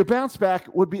your bounce back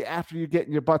would be after you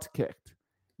getting your butts kicked,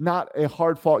 not a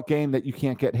hard-fought game that you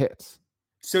can't get hits.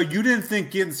 So you didn't think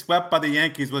getting swept by the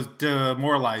Yankees was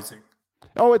demoralizing?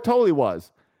 Oh, it totally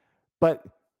was. But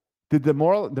the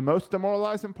most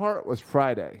demoralizing part was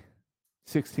Friday,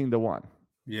 16-1.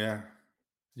 Yeah.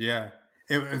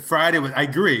 Friday was. I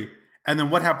agree. And then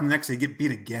what happened next? They get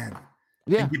beat again.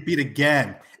 Yeah, and get beat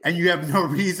again, and you have no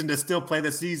reason to still play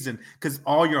the season because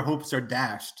all your hopes are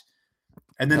dashed.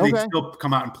 And then they still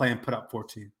come out and play and put up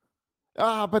 14.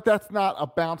 But that's not a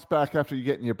bounce back after you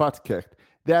getting your butts kicked.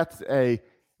 That's a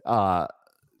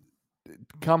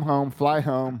come home, fly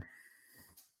home,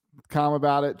 calm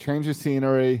about it, change the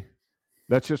scenery.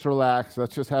 Let's just relax.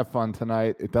 Let's just have fun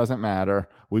tonight. It doesn't matter.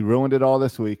 We ruined it all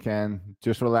this weekend.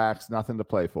 Just relax. Nothing to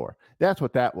play for. That's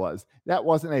what that was. That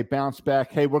wasn't a bounce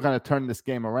back. Hey, we're going to turn this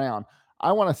game around.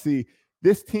 I want to see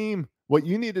this team. What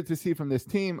you needed to see from this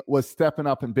team was stepping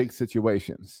up in big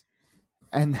situations.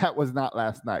 And that was not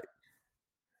last night.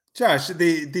 Josh,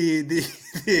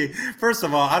 the first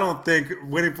of all, I don't think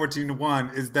winning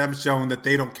 14-1 is them showing that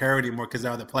they don't care anymore because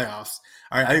they're out of the playoffs.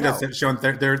 I think that's showing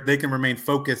they can remain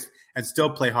focused and still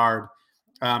play hard,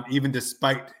 even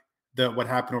despite what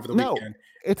happened over the weekend.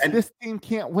 This team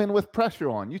can't win with pressure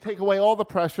on. You take away all the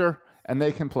pressure, and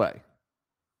they can play.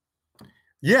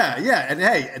 Yeah, and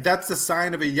hey, that's a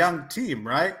sign of a young team,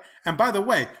 right? And by the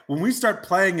way, when we start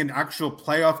playing in actual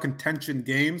playoff contention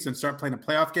games and start playing in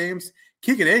playoff games,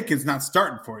 Keegan Aiken's not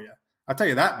starting for you. I'll tell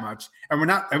you that much. And we're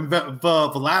not.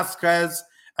 Velasquez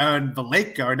and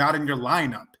Valleca are not in your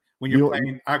lineup when you're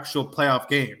playing actual playoff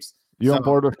games. You on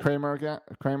board with Kramer again?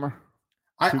 Kramer?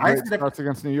 I said starts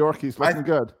against New York. He's looking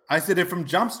good. I said it from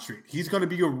Jump Street. He's going to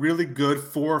be a really good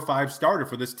 4 or 5 starter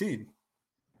for this team.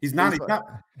 He's not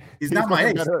my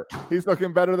ace. He's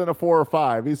looking better than a 4 or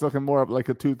 5. He's looking more up like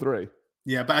a 2-3.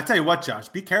 Yeah, but I tell you what, Josh,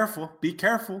 be careful,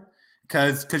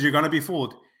 because you're gonna be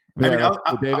fooled. Yeah,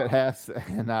 David Hess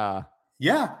and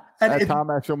yeah, and Tom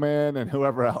Eshelman and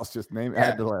whoever else. Just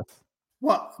add the list.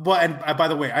 Well, and by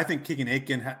the way, I think Keegan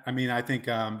Aiken. I think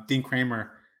Dean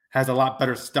Kramer has a lot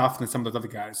better stuff than some of those other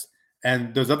guys,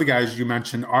 and those other guys you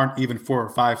mentioned aren't even 4 or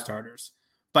 5 starters.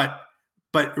 But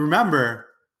remember,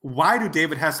 why do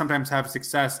David Hess sometimes have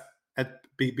success at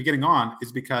beginning on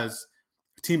is because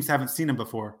teams haven't seen him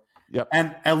before. Yep.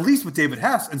 And at least with David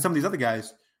Hess and some of these other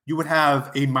guys, you would have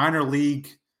a minor league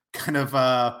kind of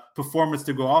performance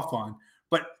to go off on.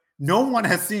 But no one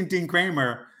has seen Dean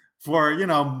Kramer for,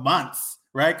 months,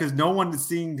 right? Because no one is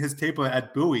seeing his tape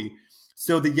at Bowie.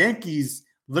 So the Yankees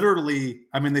literally,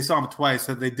 they saw him twice.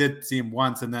 So they did see him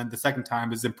once. And then the second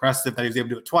time is impressive that he was able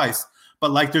to do it twice.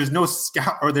 But there's no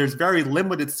scout, or there's very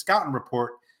limited scouting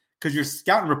report, because your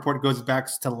scouting report goes back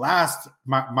to last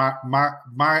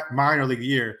minor league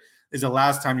year is the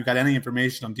last time you got any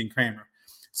information on Dean Kramer.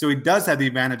 So he does have the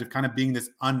advantage of kind of being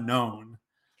this unknown.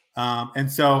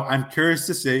 And so I'm curious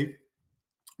to see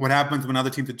what happens when other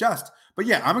teams adjust. But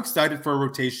yeah, I'm excited for a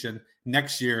rotation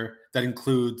next year that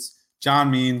includes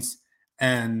John Means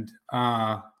and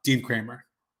Dean Kramer.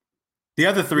 The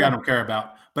other 3 I don't care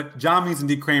about. But John Means and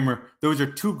Dean Kramer, those are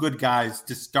 2 good guys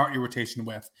to start your rotation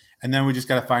with. And then we just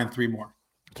got to find 3 more.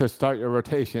 To start your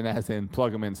rotation, as in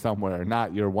plug them in somewhere,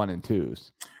 not your 1 and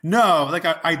 2s. No,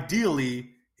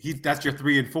 ideally, that's your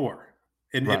 3 and 4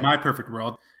 in my perfect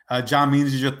world. John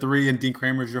Means is your 3 and Dean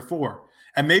Kramer is your 4.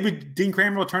 And maybe Dean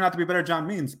Kramer will turn out to be better than John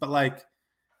Means. But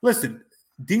listen,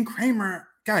 Dean Kramer,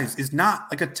 guys, is not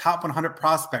a top 100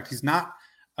 prospect. He's not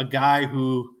a guy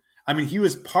who, he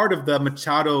was part of the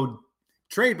Machado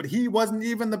trade, but he wasn't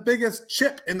even the biggest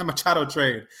chip in the Machado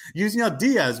trade. Yusniel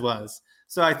Diaz was.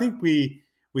 So I think we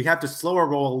have to slow our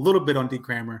roll a little bit on Dean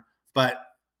Kramer, but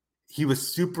he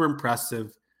was super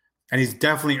impressive, and he's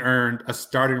definitely earned a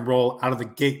starting role out of the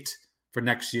gate for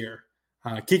next year.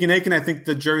 Keegan Aiken, I think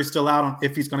the jury's still out on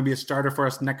if he's going to be a starter for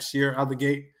us next year out of the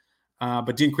gate.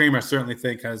 But Dean Kramer, I certainly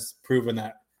think, has proven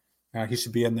that he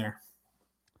should be in there.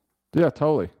 Yeah,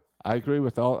 totally. I agree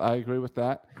with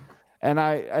that. And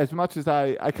as much as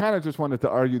I kind of just wanted to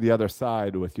argue the other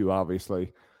side with you,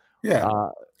 obviously. Yeah,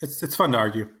 it's fun to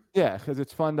argue. Yeah, because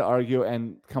it's fun to argue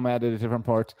and come at it at different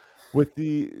parts. With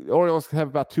the Orioles have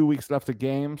about 2 weeks left of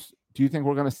games, do you think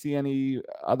we're going to see any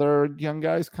other young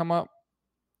guys come up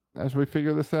as we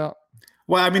figure this out?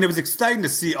 Well, it was exciting to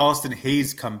see Austin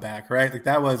Hayes come back, right?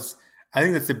 I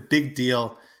think that's a big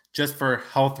deal just for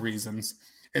health reasons.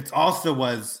 It also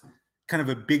was kind of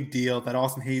a big deal that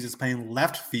Austin Hayes is playing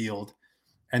left field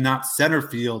and not center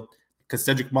field, because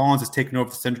Cedric Mullins has taken over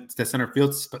the center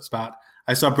field spot.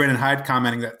 I saw Brandon Hyde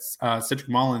commenting that Cedric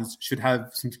Mullins should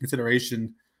have some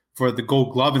consideration for the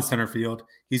Gold Glove in center field.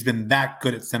 He's been that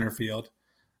good at center field.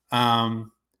 But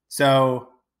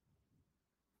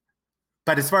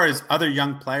as far as other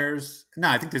young players, no,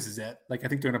 I think this is it. I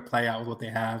think they're going to play out with what they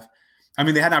have.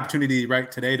 They had an opportunity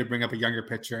right today to bring up a younger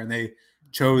pitcher, and they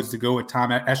chose to go with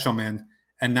Tom Eshelman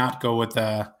and not go with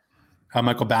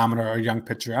Michael Baumann or a young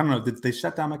pitcher. I don't know. Did they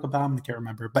shut down Michael Baumann? I can't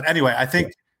remember. But anyway, I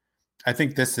think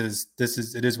this is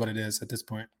it is what it is at this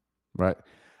point. Right.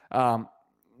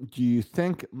 Do you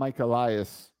think Mike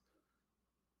Elias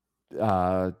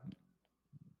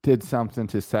did something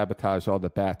to sabotage all the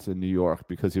bats in New York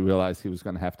because he realized he was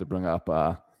going to have to bring up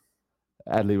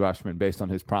Adley Rutschman based on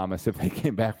his promise if they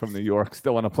came back from New York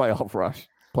still in a playoff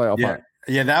hunt?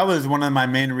 Yeah, that was one of my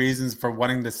main reasons for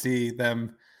wanting to see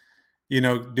them,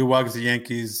 do well against the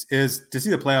Yankees, is to see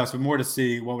the playoffs, but more to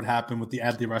see what would happen with the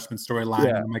Adley Rutschman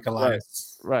storyline and Mike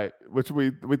Elias. Right. Which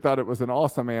we thought it was an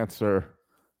awesome answer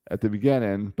at the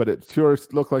beginning, but it sure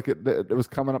looked like it was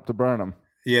coming up to burn him.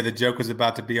 Yeah, the joke was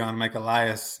about to be on Mike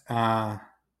Elias. But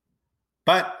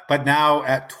now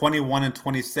at 21 and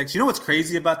 26, you know what's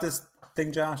crazy about this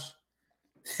thing, Josh?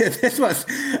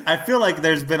 I feel like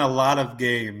there's been a lot of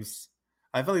games.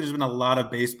 I feel like there's been a lot of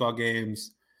baseball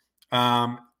games,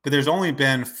 but there's only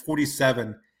been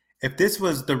 47. If this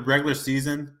was the regular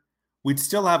season, we'd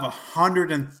still have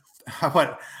 47.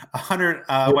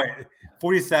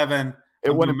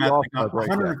 It wouldn't be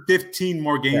 115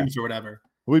 more games or whatever.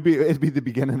 It'd be the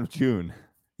beginning of June.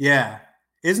 Yeah.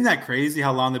 Isn't that crazy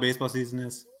how long the baseball season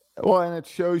is? Well, and it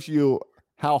shows you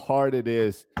how hard it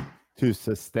is to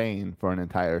sustain for an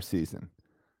entire season.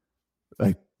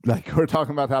 Like we're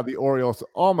talking about how the Orioles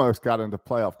almost got into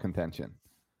playoff contention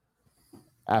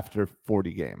after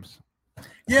 40 games.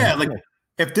 Yeah,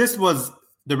 if this was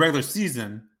the regular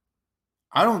season,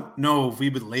 I don't know if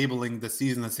we'd be labeling the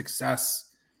season a success,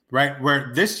 right?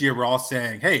 Where this year we're all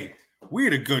saying, hey, we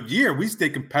had a good year. We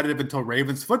stayed competitive until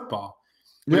Ravens football.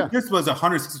 But Yeah. if this was a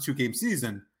 162 game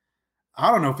season,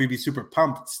 I don't know if we'd be super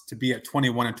pumped to be at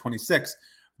 21 and 26.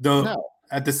 Though No.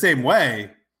 at the same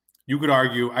way, you could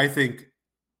argue, I think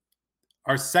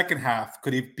our second half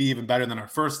could be even better than our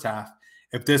first half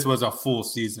if this was a full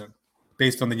season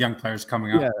based on the young players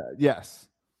coming up. Yeah. Yes.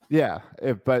 Yeah.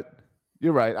 But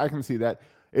you're right. I can see that.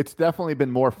 It's definitely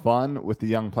been more fun with the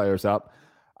young players up.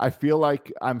 I feel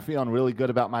like I'm feeling really good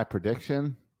about my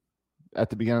prediction at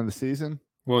the beginning of the season.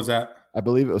 What was that? I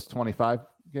believe it was 25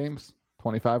 games,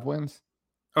 25 wins.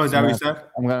 Oh, is that what you said?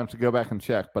 I'm going to have to go back and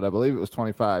check, but I believe it was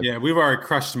 25. Yeah, we've already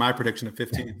crushed my prediction of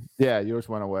 15. Yeah, yours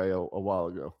went away a while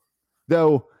ago.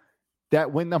 Though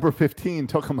that win number 15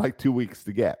 took them like 2 weeks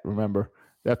to get. Remember?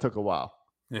 That took a while.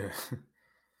 Yeah.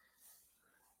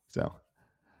 So,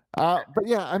 but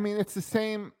yeah, I mean, it's the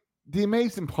same. The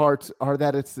amazing parts are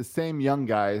that it's the same young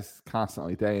guys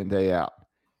constantly, day in, day out.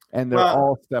 And they're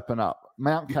all stepping up.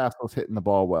 Mountcastle's hitting the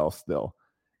ball well still.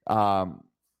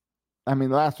 I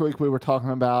mean, last week we were talking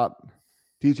about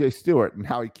DJ Stewart and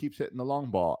how he keeps hitting the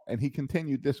long ball, and he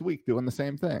continued this week doing the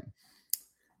same thing.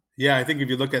 Yeah, I think if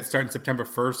you look at starting September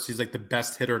 1st, he's like the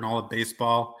best hitter in all of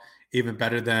baseball, even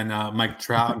better than Mike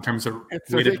Trout in terms of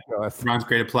runs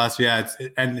created plus. Yeah,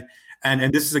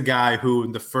 and this is a guy who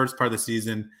in the first part of the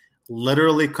season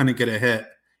literally couldn't get a hit.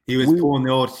 He was pulling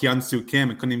the old Hyun-Soo Kim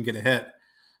and couldn't even get a hit,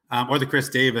 or the Chris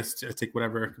Davis, to take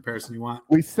whatever comparison you want.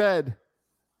 We said.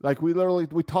 Like we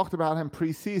talked about him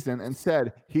preseason and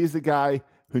said he's the guy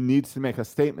who needs to make a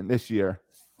statement this year.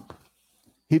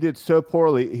 He did so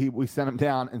poorly. We sent him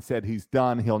down and said he's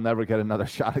done. He'll never get another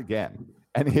shot again.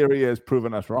 And here he is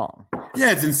proving us wrong.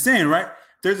 Yeah, it's insane, right?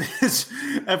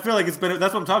 I feel like it's been.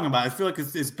 That's what I'm talking about. I feel like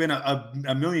it's been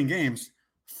a million games,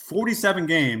 47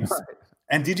 games, right.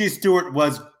 And DJ Stewart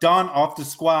was done off the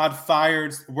squad,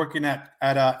 fired, working at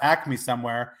Acme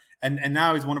somewhere. And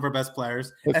now he's one of our best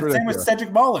players. That's and same with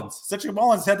Cedric Mullins. Cedric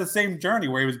Mullins had the same journey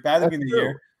where he was bad in the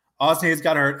year. Austin Hayes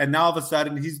got hurt, and now all of a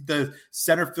sudden he's the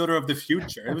center fielder of the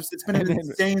future. It's been an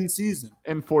insane season.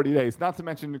 In 40 days. Not to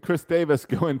mention Chris Davis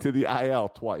going to the IL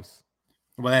twice.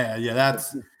 Well, yeah.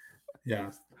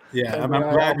 I'm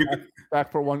glad you could.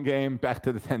 Back for one game, back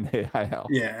to the 10-day IL.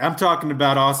 Yeah, I'm talking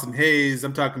about Austin Hayes.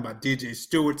 I'm talking about DJ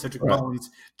Stewart, Cedric Mullins.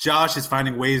 Josh is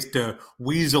finding ways to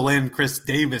weasel in Chris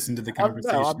Davis into the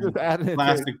conversation. I'm just adding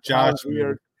classic Josh.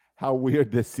 How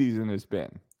weird this season has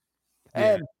been.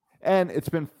 And it's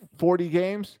been 40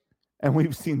 games, and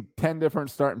we've seen 10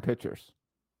 different starting pitchers.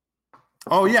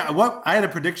 Oh, yeah. I had a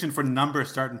prediction for number of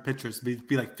starting pitchers. Be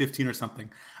like 15 or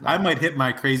something. No. I might hit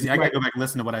my crazy. I got to go back and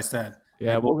listen to what I said.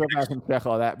 Yeah, we'll go back and check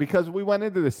all that because we went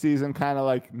into the season kind of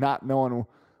like not knowing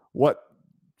what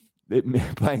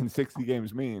playing 60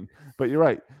 games mean. But you're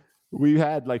right. We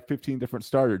had like 15 different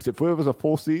starters. If it was a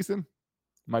full season,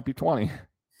 it might be 20.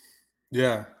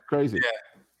 Yeah. Crazy.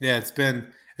 Yeah, it's been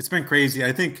crazy.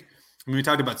 I think when we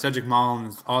talked about Cedric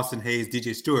Mullins, Austin Hayes,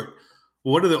 DJ Stewart,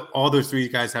 what do all those three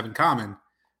guys have in common?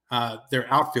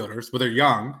 They're outfielders. Well, they're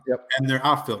young, and they're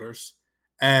outfielders.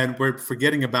 And we're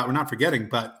not forgetting,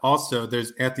 but also there's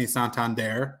Anthony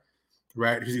Santander,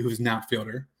 right, who's an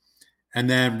outfielder. And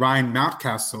then Ryan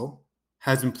Mountcastle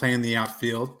has been playing the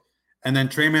outfield. And then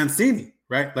Trey Mancini,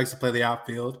 right, likes to play the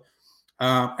outfield.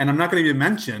 And I'm not going to even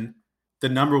mention the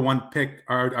number one pick,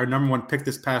 our number one pick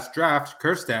this past draft,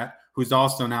 Kjerstad, who's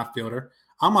also an outfielder.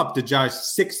 I'm up to Josh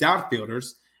 6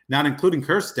 outfielders, not including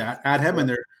Kjerstad. Add him in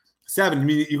there, 7. I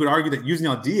mean, you could argue that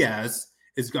Yusniel Diaz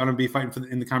is going to be fighting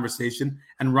in the conversation.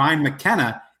 And Ryan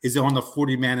McKenna is on the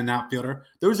 40-man and outfielder.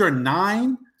 Those are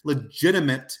 9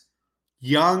 legitimate,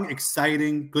 young,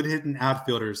 exciting, good-hitting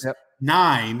outfielders.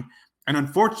 9. And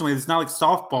unfortunately, it's not like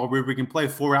softball where we can play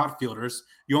 4 outfielders.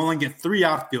 You only get 3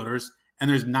 outfielders, and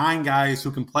there's 9 guys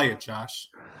who can play it, Josh.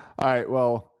 All right,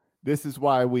 well, this is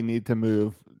why we need to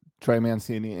move Trey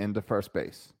Mancini into first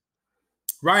base.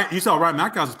 Ryan, you saw Ryan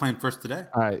Mountcastle was playing first today.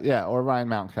 All right, yeah, or Ryan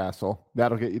Mountcastle.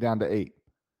 That'll get you down to 8.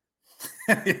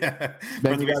 Yeah.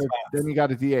 Then you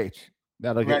got a DH.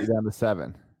 That'll get you down to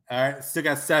 7. All right, still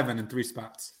got 7 in 3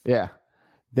 spots. Yeah.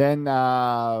 Then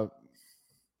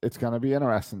it's gonna be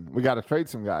interesting. We got to trade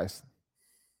some guys.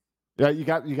 Yeah, you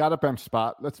got a bench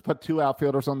spot. Let's put 2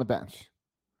 outfielders on the bench.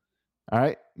 All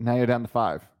right, now you're down to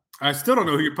 5. I still don't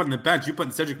know who you're putting on the bench. You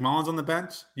putting Cedric Mullins on the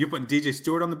bench? You putting DJ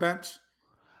Stewart on the bench?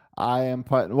 I am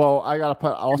putting. Well, I got to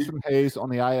put Austin Hayes on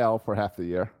the IL for half the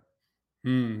year.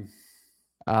 Rude.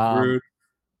 I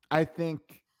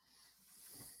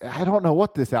don't know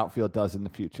what this outfield does in the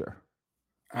future.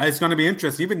 It's going to be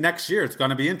interesting. Even next year, it's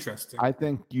going to be interesting. I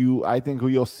think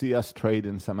you'll see us trade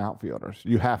in some outfielders.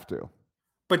 You have to.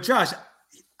 But Josh,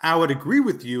 I would agree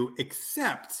with you,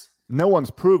 except no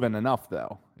one's proven enough,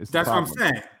 though. That's what I'm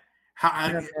saying.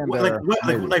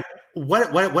 What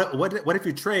if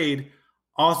you trade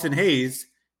Austin Hayes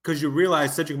because you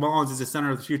realize Cedric Mullins is the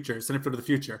center fielder of the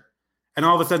future, and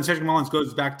all of a sudden Cedric Mullins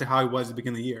goes back to how he was at the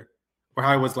beginning of the year or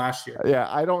how he was last year? Yeah,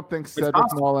 I don't think Cedric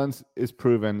Mullins is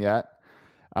proven yet.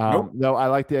 Nope. No, I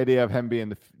like the idea of him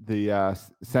being the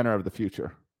center of the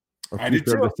future. Or I do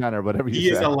future too. of the center, whatever you say. He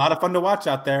is a lot of fun to watch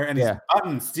out there, and he's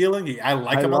cutting, stealing. I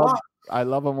like him a lot. I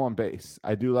love him on base.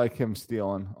 I do like him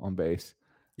stealing on base.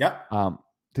 Yep.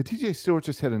 Did TJ Stewart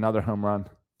just hit another home run?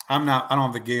 I don't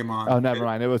have the game on. Oh, never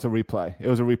mind. It was a replay. It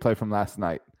was a replay from last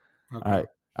night. Okay. All right.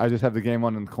 I just have the game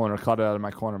on in the corner, caught it out of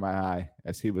my corner of my eye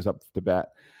as he was up to bat.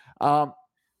 All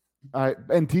right.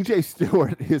 And TJ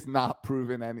Stewart is not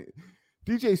proven any.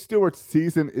 DJ Stewart's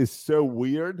season is so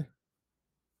weird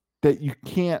that you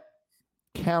can't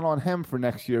count on him for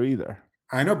next year either.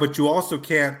 I know, but you also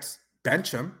can't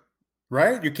bench him,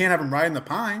 right? You can't have him riding the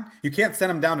pine. You can't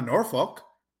send him down to Norfolk.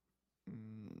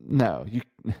 No, you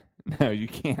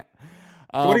can't.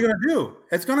 So what are you going to do?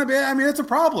 It's going to be, it's a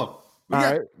problem. All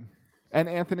right. And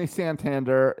Anthony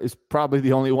Santander is probably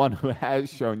the only one who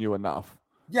has shown you enough.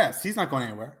 Yes, he's not going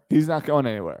anywhere. He's not going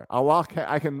anywhere.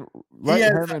 I can write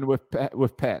him in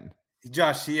with pen.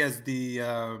 Josh, he is the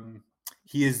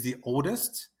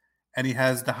oldest, and he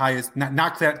has the highest.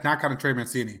 Not counting Trey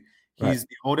Mancini. He's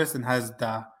the oldest and has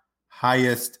the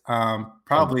highest,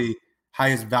 probably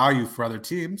highest value for other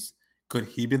teams. Could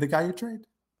he be the guy you trade?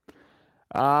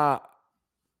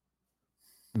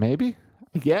 Maybe.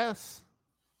 I guess.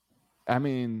 I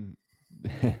mean.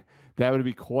 That would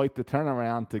be quite the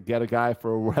turnaround to get a guy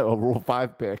for a Rule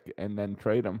 5 pick and then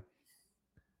trade him.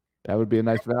 That would be a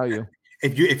nice value.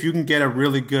 If you can get a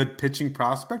really good pitching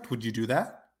prospect, would you do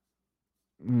that?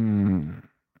 Not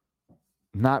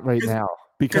right now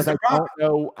because I don't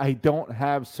know. I don't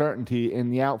have certainty in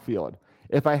the outfield.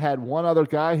 If I had one other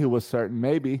guy who was certain,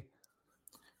 maybe.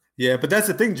 Yeah, but that's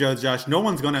the thing, Josh. No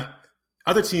one's gonna.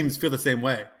 Other teams feel the same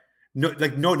way. No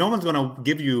one's going to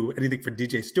give you anything for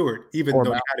DJ Stewart, even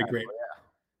though he had a great.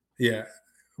 Yeah.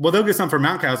 Well, they'll get some for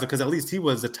Mountcastle because at least he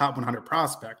was a top 100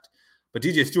 prospect, but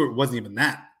DJ Stewart wasn't even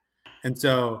that. And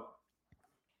so,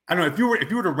 I don't know if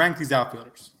you were to rank these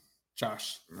outfielders,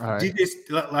 Josh. Right.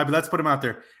 Let's put them out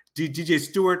there: DJ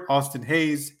Stewart, Austin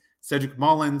Hayes, Cedric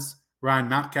Mullins, Ryan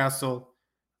Mountcastle,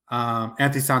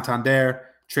 Anthony Santander,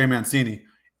 Trey Mancini,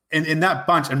 in that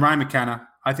bunch, and Ryan McKenna.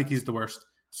 I think he's the worst.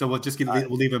 So we'll just we'll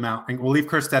leave him out, and we'll leave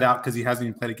Kerstead out because he hasn't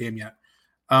even played a game yet.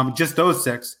 Just those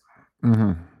 6.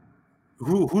 Mm-hmm.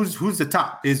 Who's the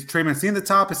top? Is Trey Mancini the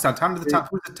top? Is Santana the top?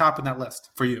 Who's the top in that list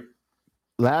for you?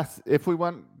 If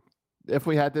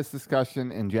we had this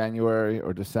discussion in January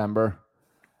or December,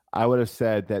 I would have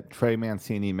said that Trey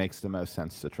Mancini makes the most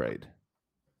sense to trade.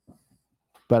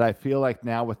 But I feel like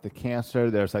now with the cancer,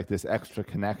 there's like this extra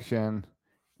connection.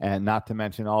 And not to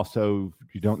mention also,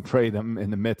 you don't trade him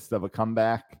in the midst of a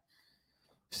comeback.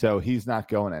 So he's not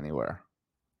going anywhere.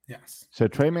 Yes. So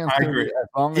Trey Mancini, as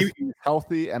long as he's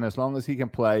healthy and as long as he can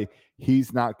play,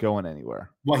 he's not going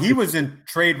anywhere. Well, he was in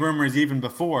trade rumors even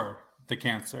before the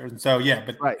cancer. And so,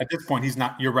 but at this point, he's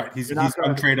not. You're right. He's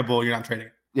untradeable. You're not trading.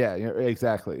 Yeah,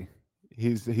 exactly.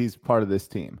 He's part of this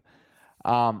team.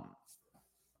 So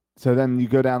then you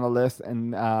go down the list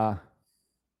and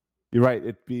you're right.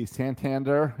 It'd be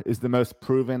Santander is the most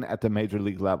proven at the major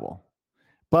league level.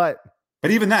 But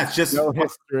even that's just no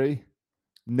history,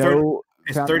 no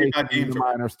 35 games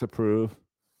minors to prove.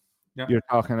 Yep. You're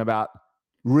talking about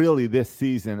really this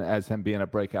season as him being a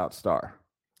breakout star.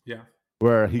 Yeah.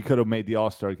 Where he could have made the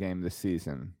All-Star game this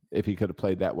season if he could have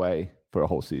played that way for a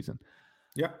whole season.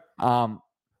 Yeah.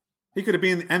 He could have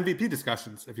been in the MVP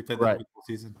discussions if he played that whole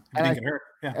season.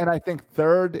 And I think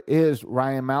third is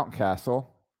Ryan Mountcastle.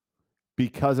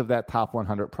 Because of that top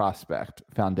 100 prospect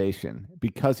foundation,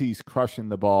 because he's crushing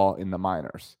the ball in the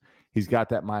minors. He's got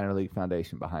that minor league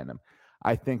foundation behind him.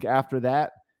 I think after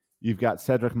that, you've got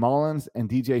Cedric Mullins and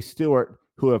DJ Stewart,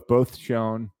 who have both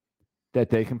shown that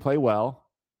they can play well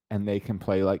and they can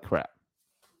play like crap.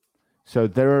 So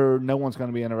no one's going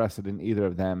to be interested in either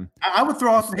of them. I would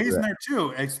throw Austin Hayes in there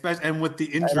too, especially and with the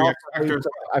injury factor.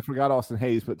 I forgot Austin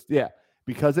Hayes, but yeah.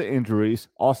 Because of injuries,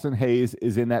 Austin Hayes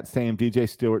is in that same DJ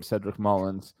Stewart, Cedric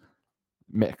Mullins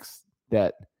mix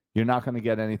that you're not going to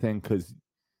get anything because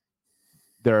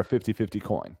they're a 50-50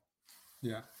 coin.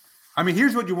 Yeah. I mean,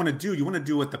 here's what you want to do. You want to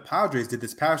do what the Padres did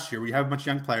this past year, where you have a bunch of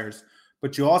young players,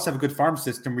 but you also have a good farm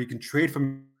system where you can trade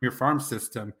from your farm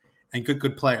system and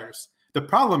good players. The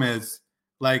problem is,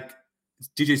 like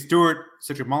DJ Stewart,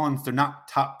 Cedric Mullins, they're not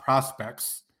top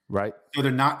prospects. Right. So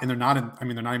they're not even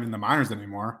in the minors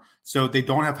anymore. So they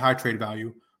don't have high trade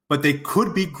value, but they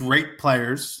could be great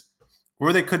players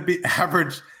or they could be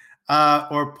average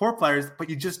or poor players, but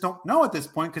you just don't know at this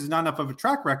point because there's not enough of a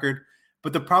track record.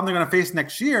 But the problem they're going to face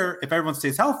next year, if everyone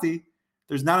stays healthy,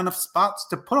 there's not enough spots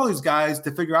to put all these guys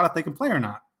to figure out if they can play or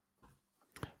not.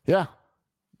 Yeah,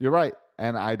 you're right.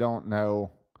 And I don't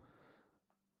know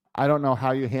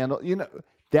how you handle,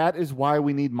 that is why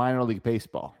we need minor league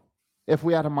baseball. If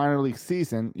we had a minor league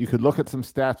season, you could look at some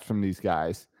stats from these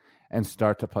guys and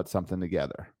start to put something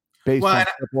together based on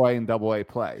AAA and AA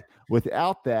play.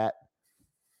 Without that,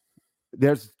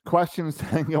 there's questions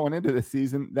going into the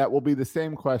season that will be the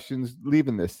same questions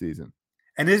leaving this season.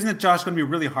 And isn't it, Josh, going to be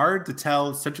really hard to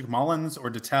tell Cedric Mullins or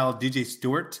to tell DJ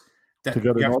Stewart that you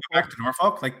have to go back to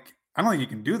Norfolk? Like, I don't think you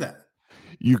can do that.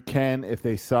 You can if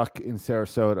they suck in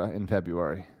Sarasota in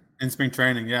February. In spring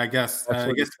training, yeah, I guess.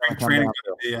 I guess spring training is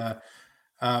going to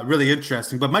be really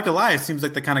interesting. But Mike Elias seems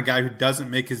like the kind of guy who doesn't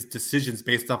make his decisions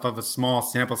based off of a small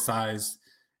sample size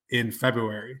in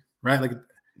February, right? Like,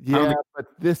 yeah, but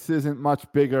this isn't much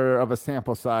bigger of a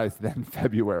sample size than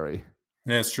February.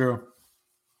 Yeah, it's true.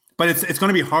 But it's going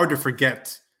to be hard to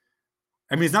forget.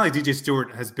 I mean, it's not like DJ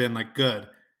Stewart has been like good.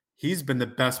 He's been the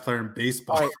best player in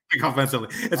baseball offensively.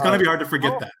 It's going to be hard to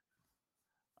forget that.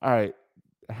 All right.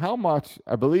 How much,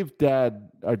 I believe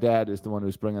our dad is the one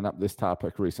who's bringing up this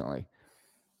topic recently.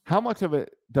 How much of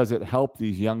it does it help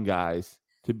these young guys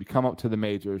to come up to the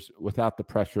majors without the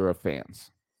pressure of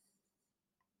fans?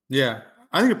 Yeah,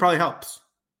 I think it probably helps.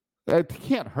 It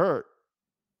can't hurt.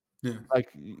 Yeah. Like,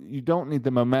 you don't need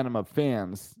the momentum of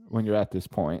fans when you're at this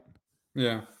point.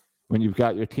 Yeah. When you've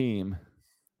got your team.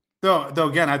 Though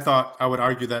again, I would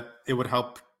argue that it would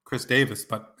help Chris Davis,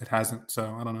 but it hasn't.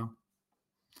 So I don't know.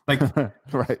 Like,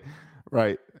 right.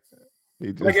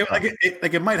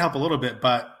 It might help a little bit,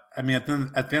 but I mean, at the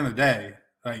end of the day,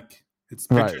 like, it's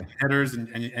pitchers and hitters,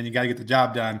 and you got to get the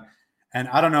job done. And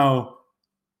I don't know.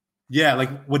 Yeah, like,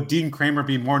 would Dean Kramer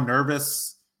be more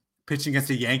nervous pitching against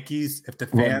the Yankees if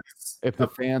the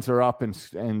fans are up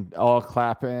and all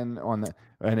clapping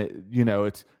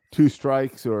it's 2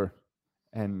 strikes or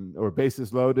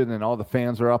bases loaded and all the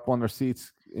fans are up on their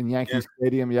seats in Yankee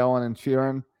Stadium yelling and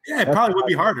cheering? Yeah, it probably would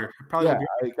be harder. I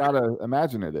gotta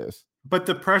imagine it is. But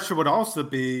the pressure would also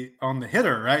be on the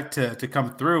hitter, right, to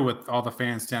come through with all the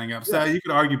fans standing up. So you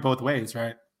could argue both ways,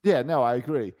 right? Yeah, no, I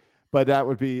agree. But that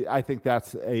would be, I think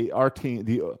that's our team,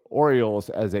 the Orioles,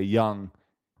 as a young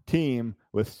team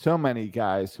with so many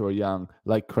guys who are young,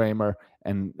 like Kramer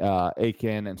and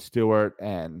Aiken and Stewart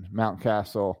and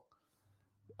Mountcastle.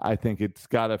 I think it's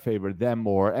got to favor them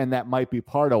more. And that might be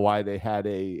part of why they had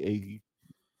a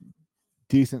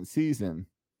decent season,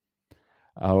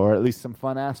 or at least some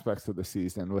fun aspects of the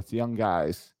season with young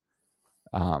guys,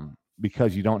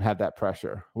 because you don't have that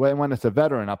pressure. When it's a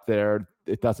veteran up there,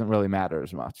 it doesn't really matter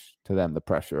as much to them, the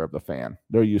pressure of the fan.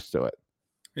 They're used to it.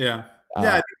 Yeah.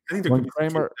 I think when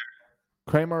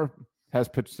Kramer has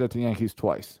pitched at the Yankees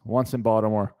twice, once in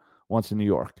Baltimore, once in New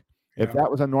York. Yeah. If that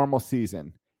was a normal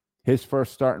season, his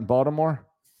first start in Baltimore,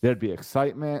 there'd be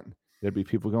excitement. There'd be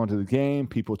people going to the game,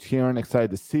 people cheering,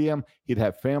 excited to see him. He'd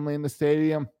have family in the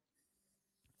stadium.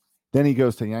 Then he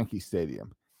goes to Yankee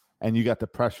Stadium, and you got the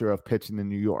pressure of pitching in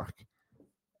New York,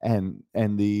 and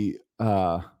the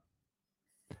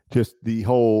just the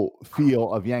whole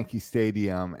feel of Yankee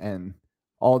Stadium and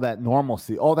all that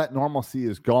normalcy. All that normalcy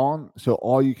is gone. So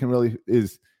all you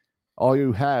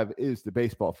have is the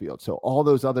baseball field. So all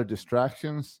those other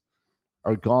distractions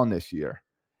are gone this year,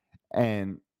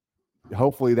 and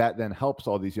hopefully that then helps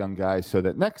all these young guys so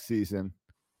that next season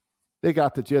they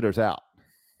got the jitters out.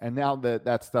 And now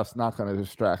that stuff's not going to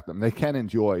distract them. They can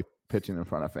enjoy pitching in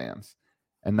front of fans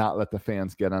and not let the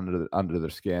fans get under their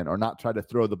skin, or not try to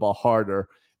throw the ball harder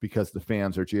because the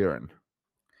fans are jeering.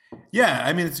 Yeah,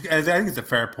 I mean, I think it's a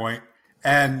fair point.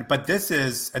 But this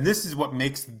is what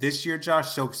makes this year,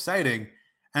 Josh, so exciting.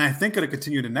 And I think it'll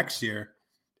continue to next year,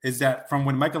 is that from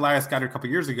when Mike Elias got here a couple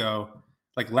of years ago,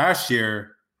 like last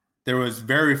year, there was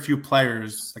very few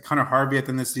players, like Hunter Harvey at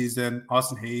the end of the season,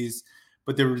 Austin Hayes,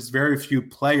 but there was very few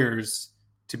players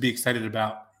to be excited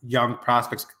about, young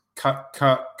prospects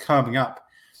coming up.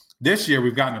 This year,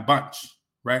 we've gotten a bunch,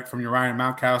 right? From your Ryan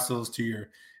Mountcastles to your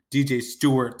DJ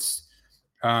Stewarts,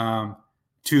 to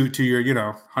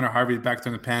your, Hunter Harvey back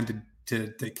in the pen,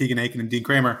 to Keegan Aiken and Dean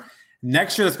Kramer.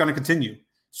 Next year, that's going to continue.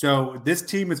 So this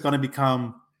team is going to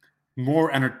become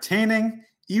more entertaining,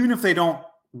 even if they don't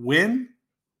win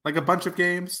like a bunch of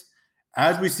games.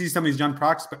 As we see some of these young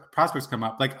prospects come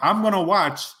up, like, I'm going to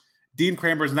watch Dean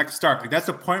Kramer's next start. Like, that's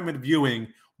appointment viewing,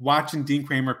 watching Dean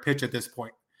Kramer pitch at this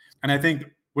point. And I think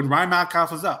when Ryan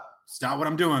Mountcastle's up, stop what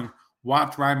I'm doing,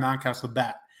 watch Ryan Mountcastle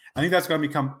bat. I think that's going to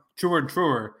become truer and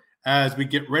truer as we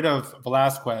get rid of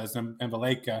Velasquez and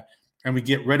Valaika and we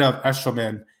get rid of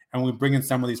Eshelman and we bring in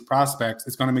some of these prospects,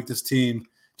 it's going to make this team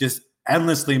just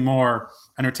endlessly more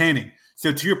entertaining.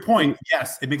 So to your point,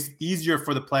 yes, it makes it easier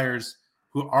for the players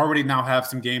who already now have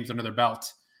some games under their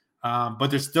belt. But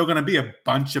there's still going to be a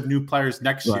bunch of new players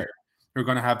next year who are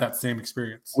going to have that same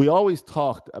experience. We always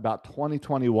talked about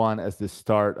 2021 as the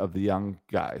start of the young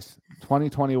guys.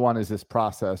 2021 is this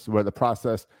process where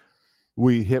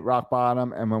we hit rock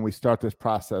bottom, and when we start this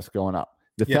process going up.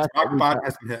 Rock bottom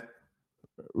hasn't hit.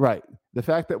 Right. The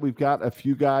fact that we've got a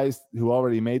few guys who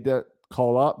already made that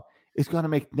call up is going to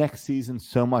make next season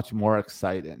so much more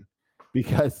exciting.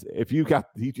 Because if you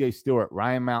got DJ Stewart,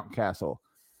 Ryan Mountcastle,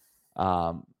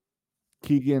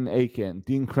 Keegan Aiken,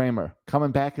 Dean Kramer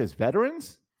coming back as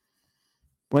veterans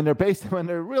when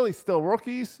they're really still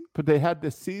rookies, but they had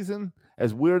this season,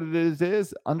 as weird as it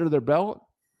is, under their belt,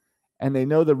 and they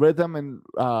know the rhythm and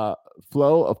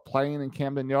flow of playing in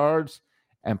Camden Yards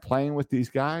and playing with these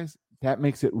guys, that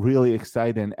makes it really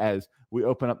exciting as we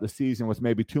open up the season with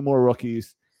maybe two more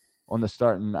rookies on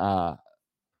the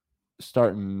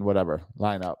starting whatever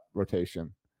lineup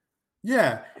rotation.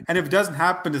 Yeah, and if it doesn't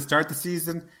happen to start the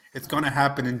season, it's going to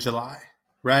happen in July,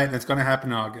 right? And it's going to happen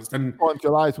in August. And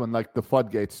July is when the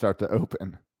floodgates start to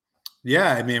open.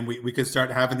 Yeah, I mean, we could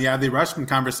start having the Adley Rutschman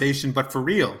conversation, but for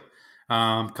real,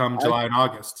 come July and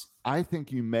August. I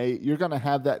think you're going to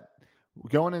have that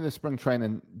going into spring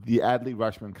training. The Adley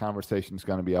Rutschman conversation is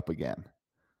going to be up again.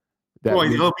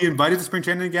 He'll be invited to spring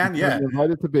training again. Yeah,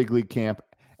 invited to big league camp,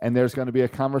 and there's going to be a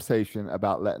conversation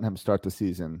about letting him start the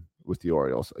season with the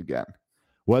Orioles again.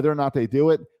 Whether or not they do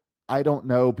it, I don't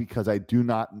know, because I do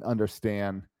not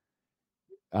understand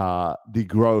the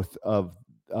growth of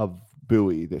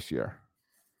Bowie this year,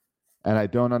 and I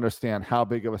don't understand how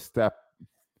big of a step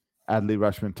Adley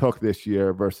Rutschman took this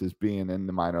year versus being in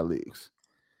the minor leagues.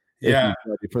 Yeah, if he's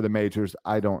ready for the majors,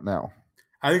 I don't know.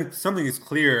 I think something is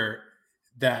clear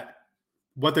that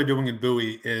what they're doing in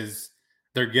Bowie is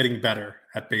they're getting better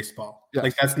at baseball. Yes.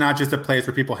 Like, that's not just a place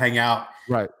where people hang out,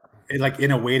 right? Like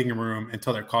in a waiting room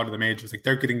until they're called to the majors. Like,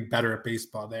 they're getting better at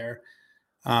baseball there.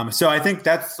 So I think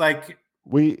that's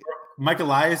Mike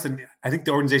Elias, and I think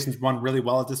the organization's run really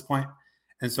well at this point.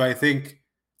 And so I think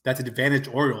that's an advantage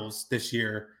Orioles this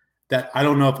year that I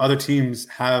don't know if other teams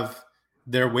have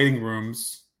their waiting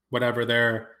rooms, whatever,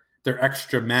 their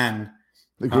extra men,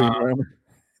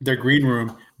 their green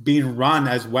room being run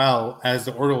as well as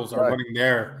the Orioles are running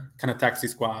their kind of taxi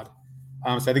squad.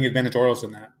 So I think advantage Orioles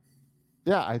in that.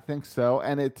 Yeah, I think so.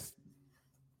 And it's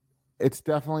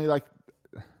definitely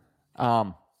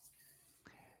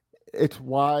it's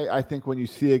why I think when you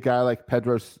see a guy like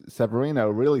Pedro Severino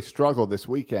really struggle this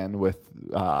weekend with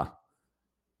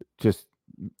just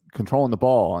controlling the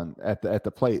ball and at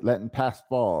the plate, letting pass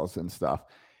balls and stuff,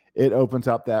 it opens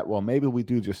up that, well, maybe we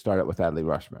do just start it with Adley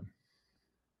Rutschman.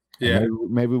 Yeah.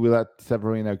 Maybe we let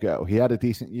Severino go. He had a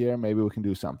decent year. Maybe we can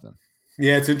do something.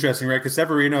 Yeah, it's interesting, right? Because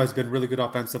Severino has been really good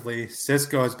offensively.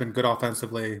 Cisco has been good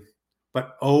offensively.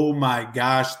 But, oh, my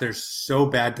gosh, they're so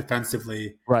bad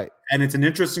defensively. Right. And it's an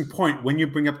interesting point. When you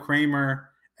bring up Kramer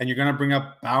and you're going to bring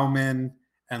up Bauman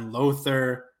and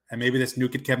Lothar and maybe this new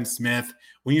kid, Kevin Smith,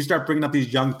 when you start bringing up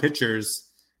these young pitchers,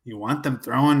 you want them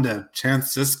throwing to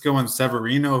Chance Cisco and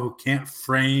Severino, who can't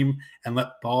frame and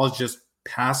let balls just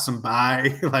pass them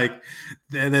by. Like,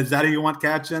 is that who you want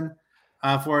catching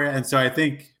for you? And so I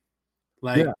think,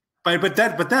 but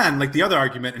then the other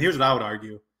argument, and here's what I would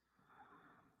argue.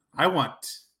 I want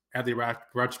Adley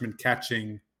Rutschman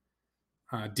catching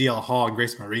DL Hall and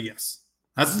Grayson Rodriguez.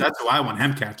 That's who I want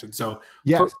him catching. So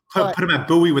put him at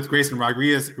Bowie with Grayson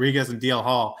Rodriguez and DL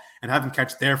Hall and have him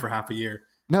catch there for half a year.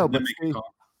 No, but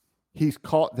he's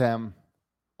caught them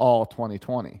all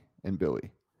 2020 in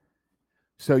Bowie.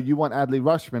 So you want Adley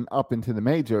Rutschman up into the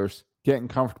majors, getting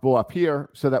comfortable up here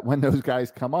so that when those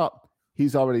guys come up,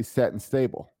 he's already set and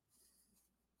stable.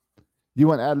 You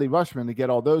want Adley Rutschman to get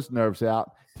all those nerves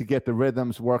out, to get the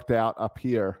rhythms worked out up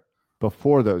here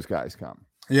before those guys come.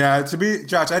 Yeah,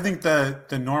 Josh, I think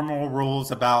the normal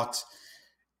rules about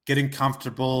getting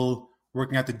comfortable,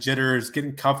 working out the jitters,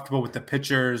 getting comfortable with the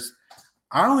pitchers,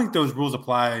 I don't think those rules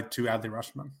apply to Adley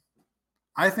Rutschman.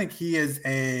 I think he is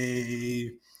a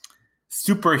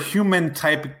superhuman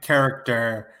type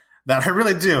character that I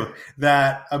really do,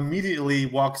 that immediately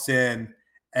walks in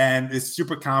and is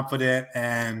super confident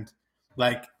and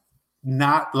doesn't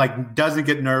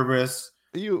get nervous,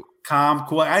 calm,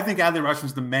 cool. I think Adley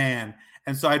Rutschman's the man.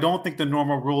 And so I don't think the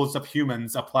normal rules of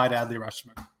humans apply to Adley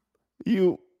Rutschman.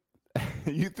 You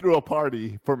threw a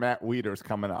party for Matt Wieters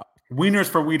coming up. Wieners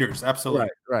for Wieters, absolutely.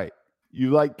 Right.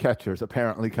 You like catchers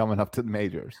apparently coming up to the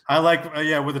majors. I like,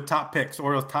 we're the top picks,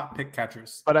 Orioles top pick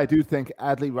catchers. But I do think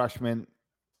Adley Rutschman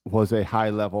was a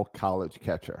high-level college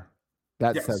catcher.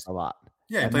 That says a lot.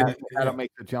 Yeah, that'll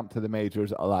make the jump to the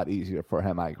majors a lot easier for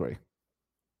him. I agree.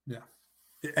 Yeah,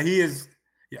 he is.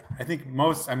 Yeah, I think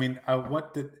most. I mean, I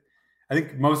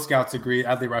think most scouts agree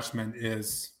Adley Rutschman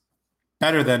is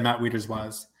better than Matt Wieters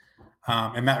was,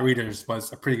 and Matt Wieters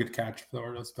was a pretty good catcher for the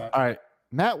Orioles. But all right,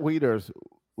 Matt Wieters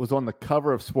was on the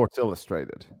cover of Sports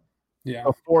Illustrated. Yeah,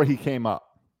 before he came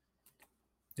up.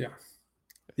 Yeah,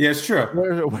 it's true.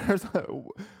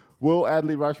 Will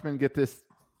Adley Rutschman get this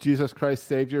Jesus Christ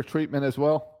Savior treatment as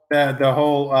well? The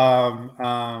whole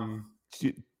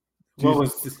what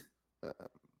was this?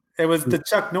 It was the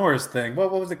Chuck Norris thing.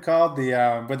 What was it called? The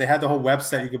where they had the whole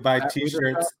website you could buy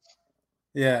T-shirts.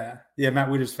 Yeah, Matt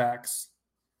Wieters facts.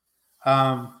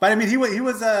 But I mean, he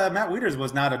was Matt Wieters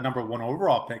was not a number 1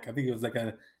 overall pick. I think he was like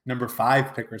a number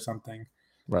 5 pick or something.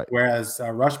 Right. Whereas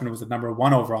Rutschman was a number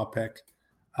 1 overall pick.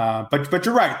 But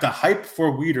you're right. The hype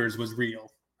for Wieters was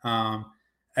real,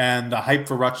 and the hype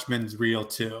for Rutschman's real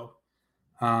too.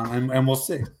 And we'll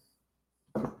see.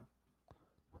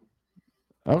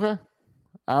 Okay.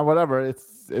 Whatever.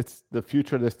 It's the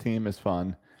future of this team is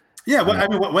fun. Yeah. I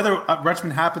mean, whether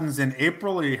Rutschman happens in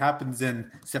April or he happens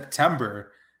in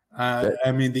September,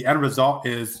 I mean, the end result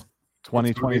is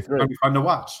 2023. It's going to be fun to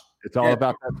watch. It's all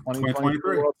about that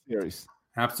 2023 World Series.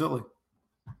 Absolutely.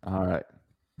 All right.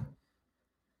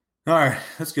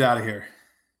 Let's get out of here.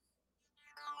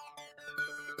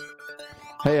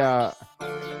 Hey,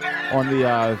 on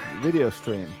the video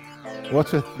stream,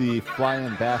 what's with the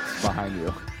flying bats behind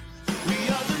you?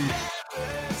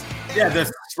 Yeah,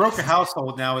 the Soroka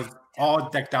household now is all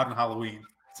decked out in Halloween.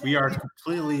 We are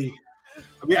completely.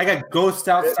 I got ghosts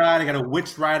outside. I got a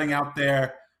witch riding out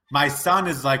there. My son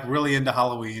is like really into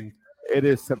Halloween. It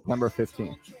is September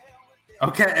 15th.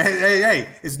 Okay, hey,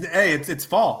 it's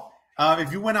fall.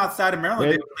 If you went outside of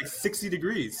Maryland, it was like 60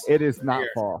 degrees. It is not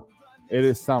fall. It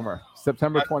is summer.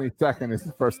 September 22nd is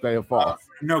the first day of fall.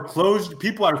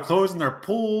 People are closing their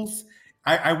pools.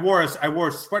 I wore a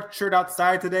sweatshirt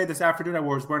outside today. This afternoon, I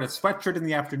was wearing a sweatshirt in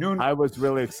the afternoon. I was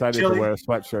really excited to wear a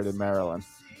sweatshirt in Maryland.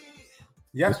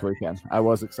 Yeah, this weekend. I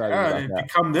was excited about that. If you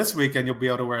come this weekend, you'll be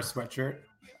able to wear a sweatshirt.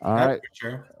 All right.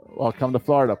 Sure. Well, come to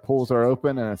Florida. Pools are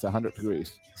open and it's 100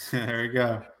 degrees. There you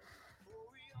go.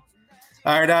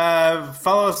 All right.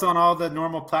 Follow us on all the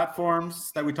normal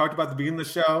platforms that we talked about at the beginning of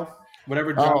the show.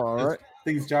 Whatever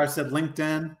things Josh said,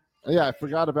 LinkedIn. Yeah, I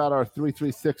forgot about our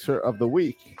 336er of the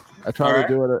week. I tried to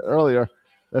do it earlier.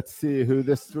 Let's see who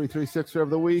this 336er of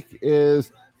the week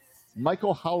is.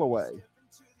 Michael Holloway.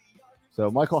 So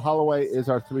Michael Holloway is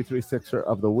our 336er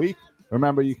of the week.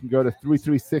 Remember, you can go to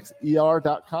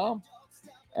 336er.com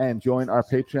and join our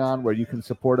Patreon where you can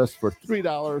support us for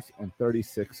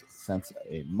 $3.36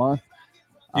 a month.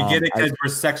 You get it because we're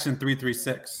section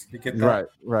 336. You get that?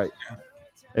 Right. Yeah.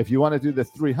 If you want to do the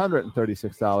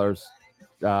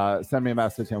 $336, send me a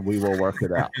message and we will work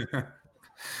it out.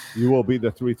 You will be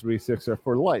the 336er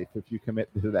for life if you commit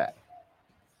to that.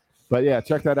 But yeah,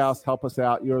 check that out. Help us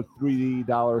out. Your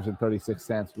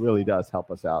 $3.36 really does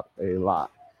help us out a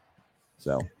lot.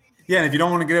 So yeah, and if you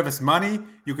don't want to give us money,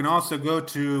 you can also go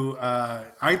to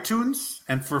iTunes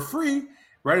and for free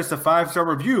write us a 5-star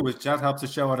review, which that helps the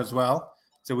show out as well.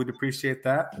 So we'd appreciate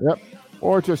that. Yep.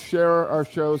 Or just share our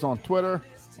shows on Twitter,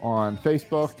 on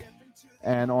Facebook,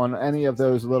 and on any of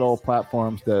those little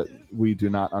platforms that we do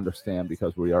not understand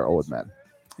because we are old men.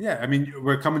 Yeah, I mean,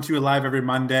 we're coming to you live every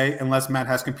Monday unless Matt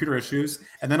has computer issues,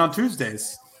 and then on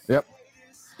Tuesdays. Yep.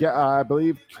 Yeah, I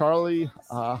believe Charlie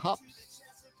Hops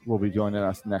will be joining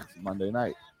us next Monday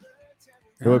night.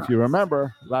 So if you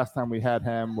remember, last time we had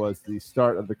him was the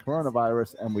start of the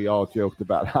coronavirus, and we all joked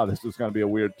about how this was going to be a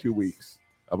weird 2 weeks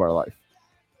of our life.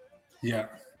 Yeah.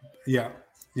 A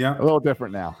little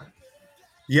different now.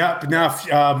 Yeah, but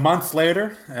now months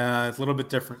later, it's a little bit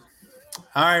different.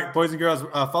 All right, boys and girls,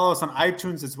 follow us on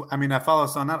iTunes. Follow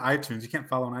us on not iTunes. You can't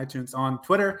follow on iTunes. On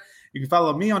Twitter, you can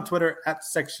follow me on Twitter at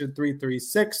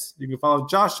Section336. You can follow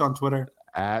Josh on Twitter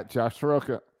at Josh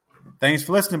Soroka. Thanks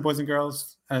for listening, boys and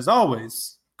girls. And as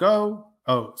always, go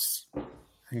O's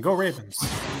and go Ravens.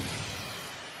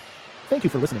 Thank you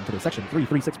for listening to the Section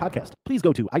 336 podcast. Please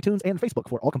go to iTunes and Facebook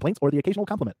for all complaints or the occasional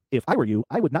compliment. If I were you,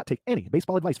 I would not take any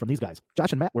baseball advice from these guys.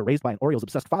 Josh and Matt were raised by an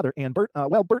Orioles-obsessed father, and Bert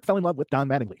fell in love with Don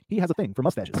Mattingly. He has a thing for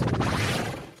mustaches.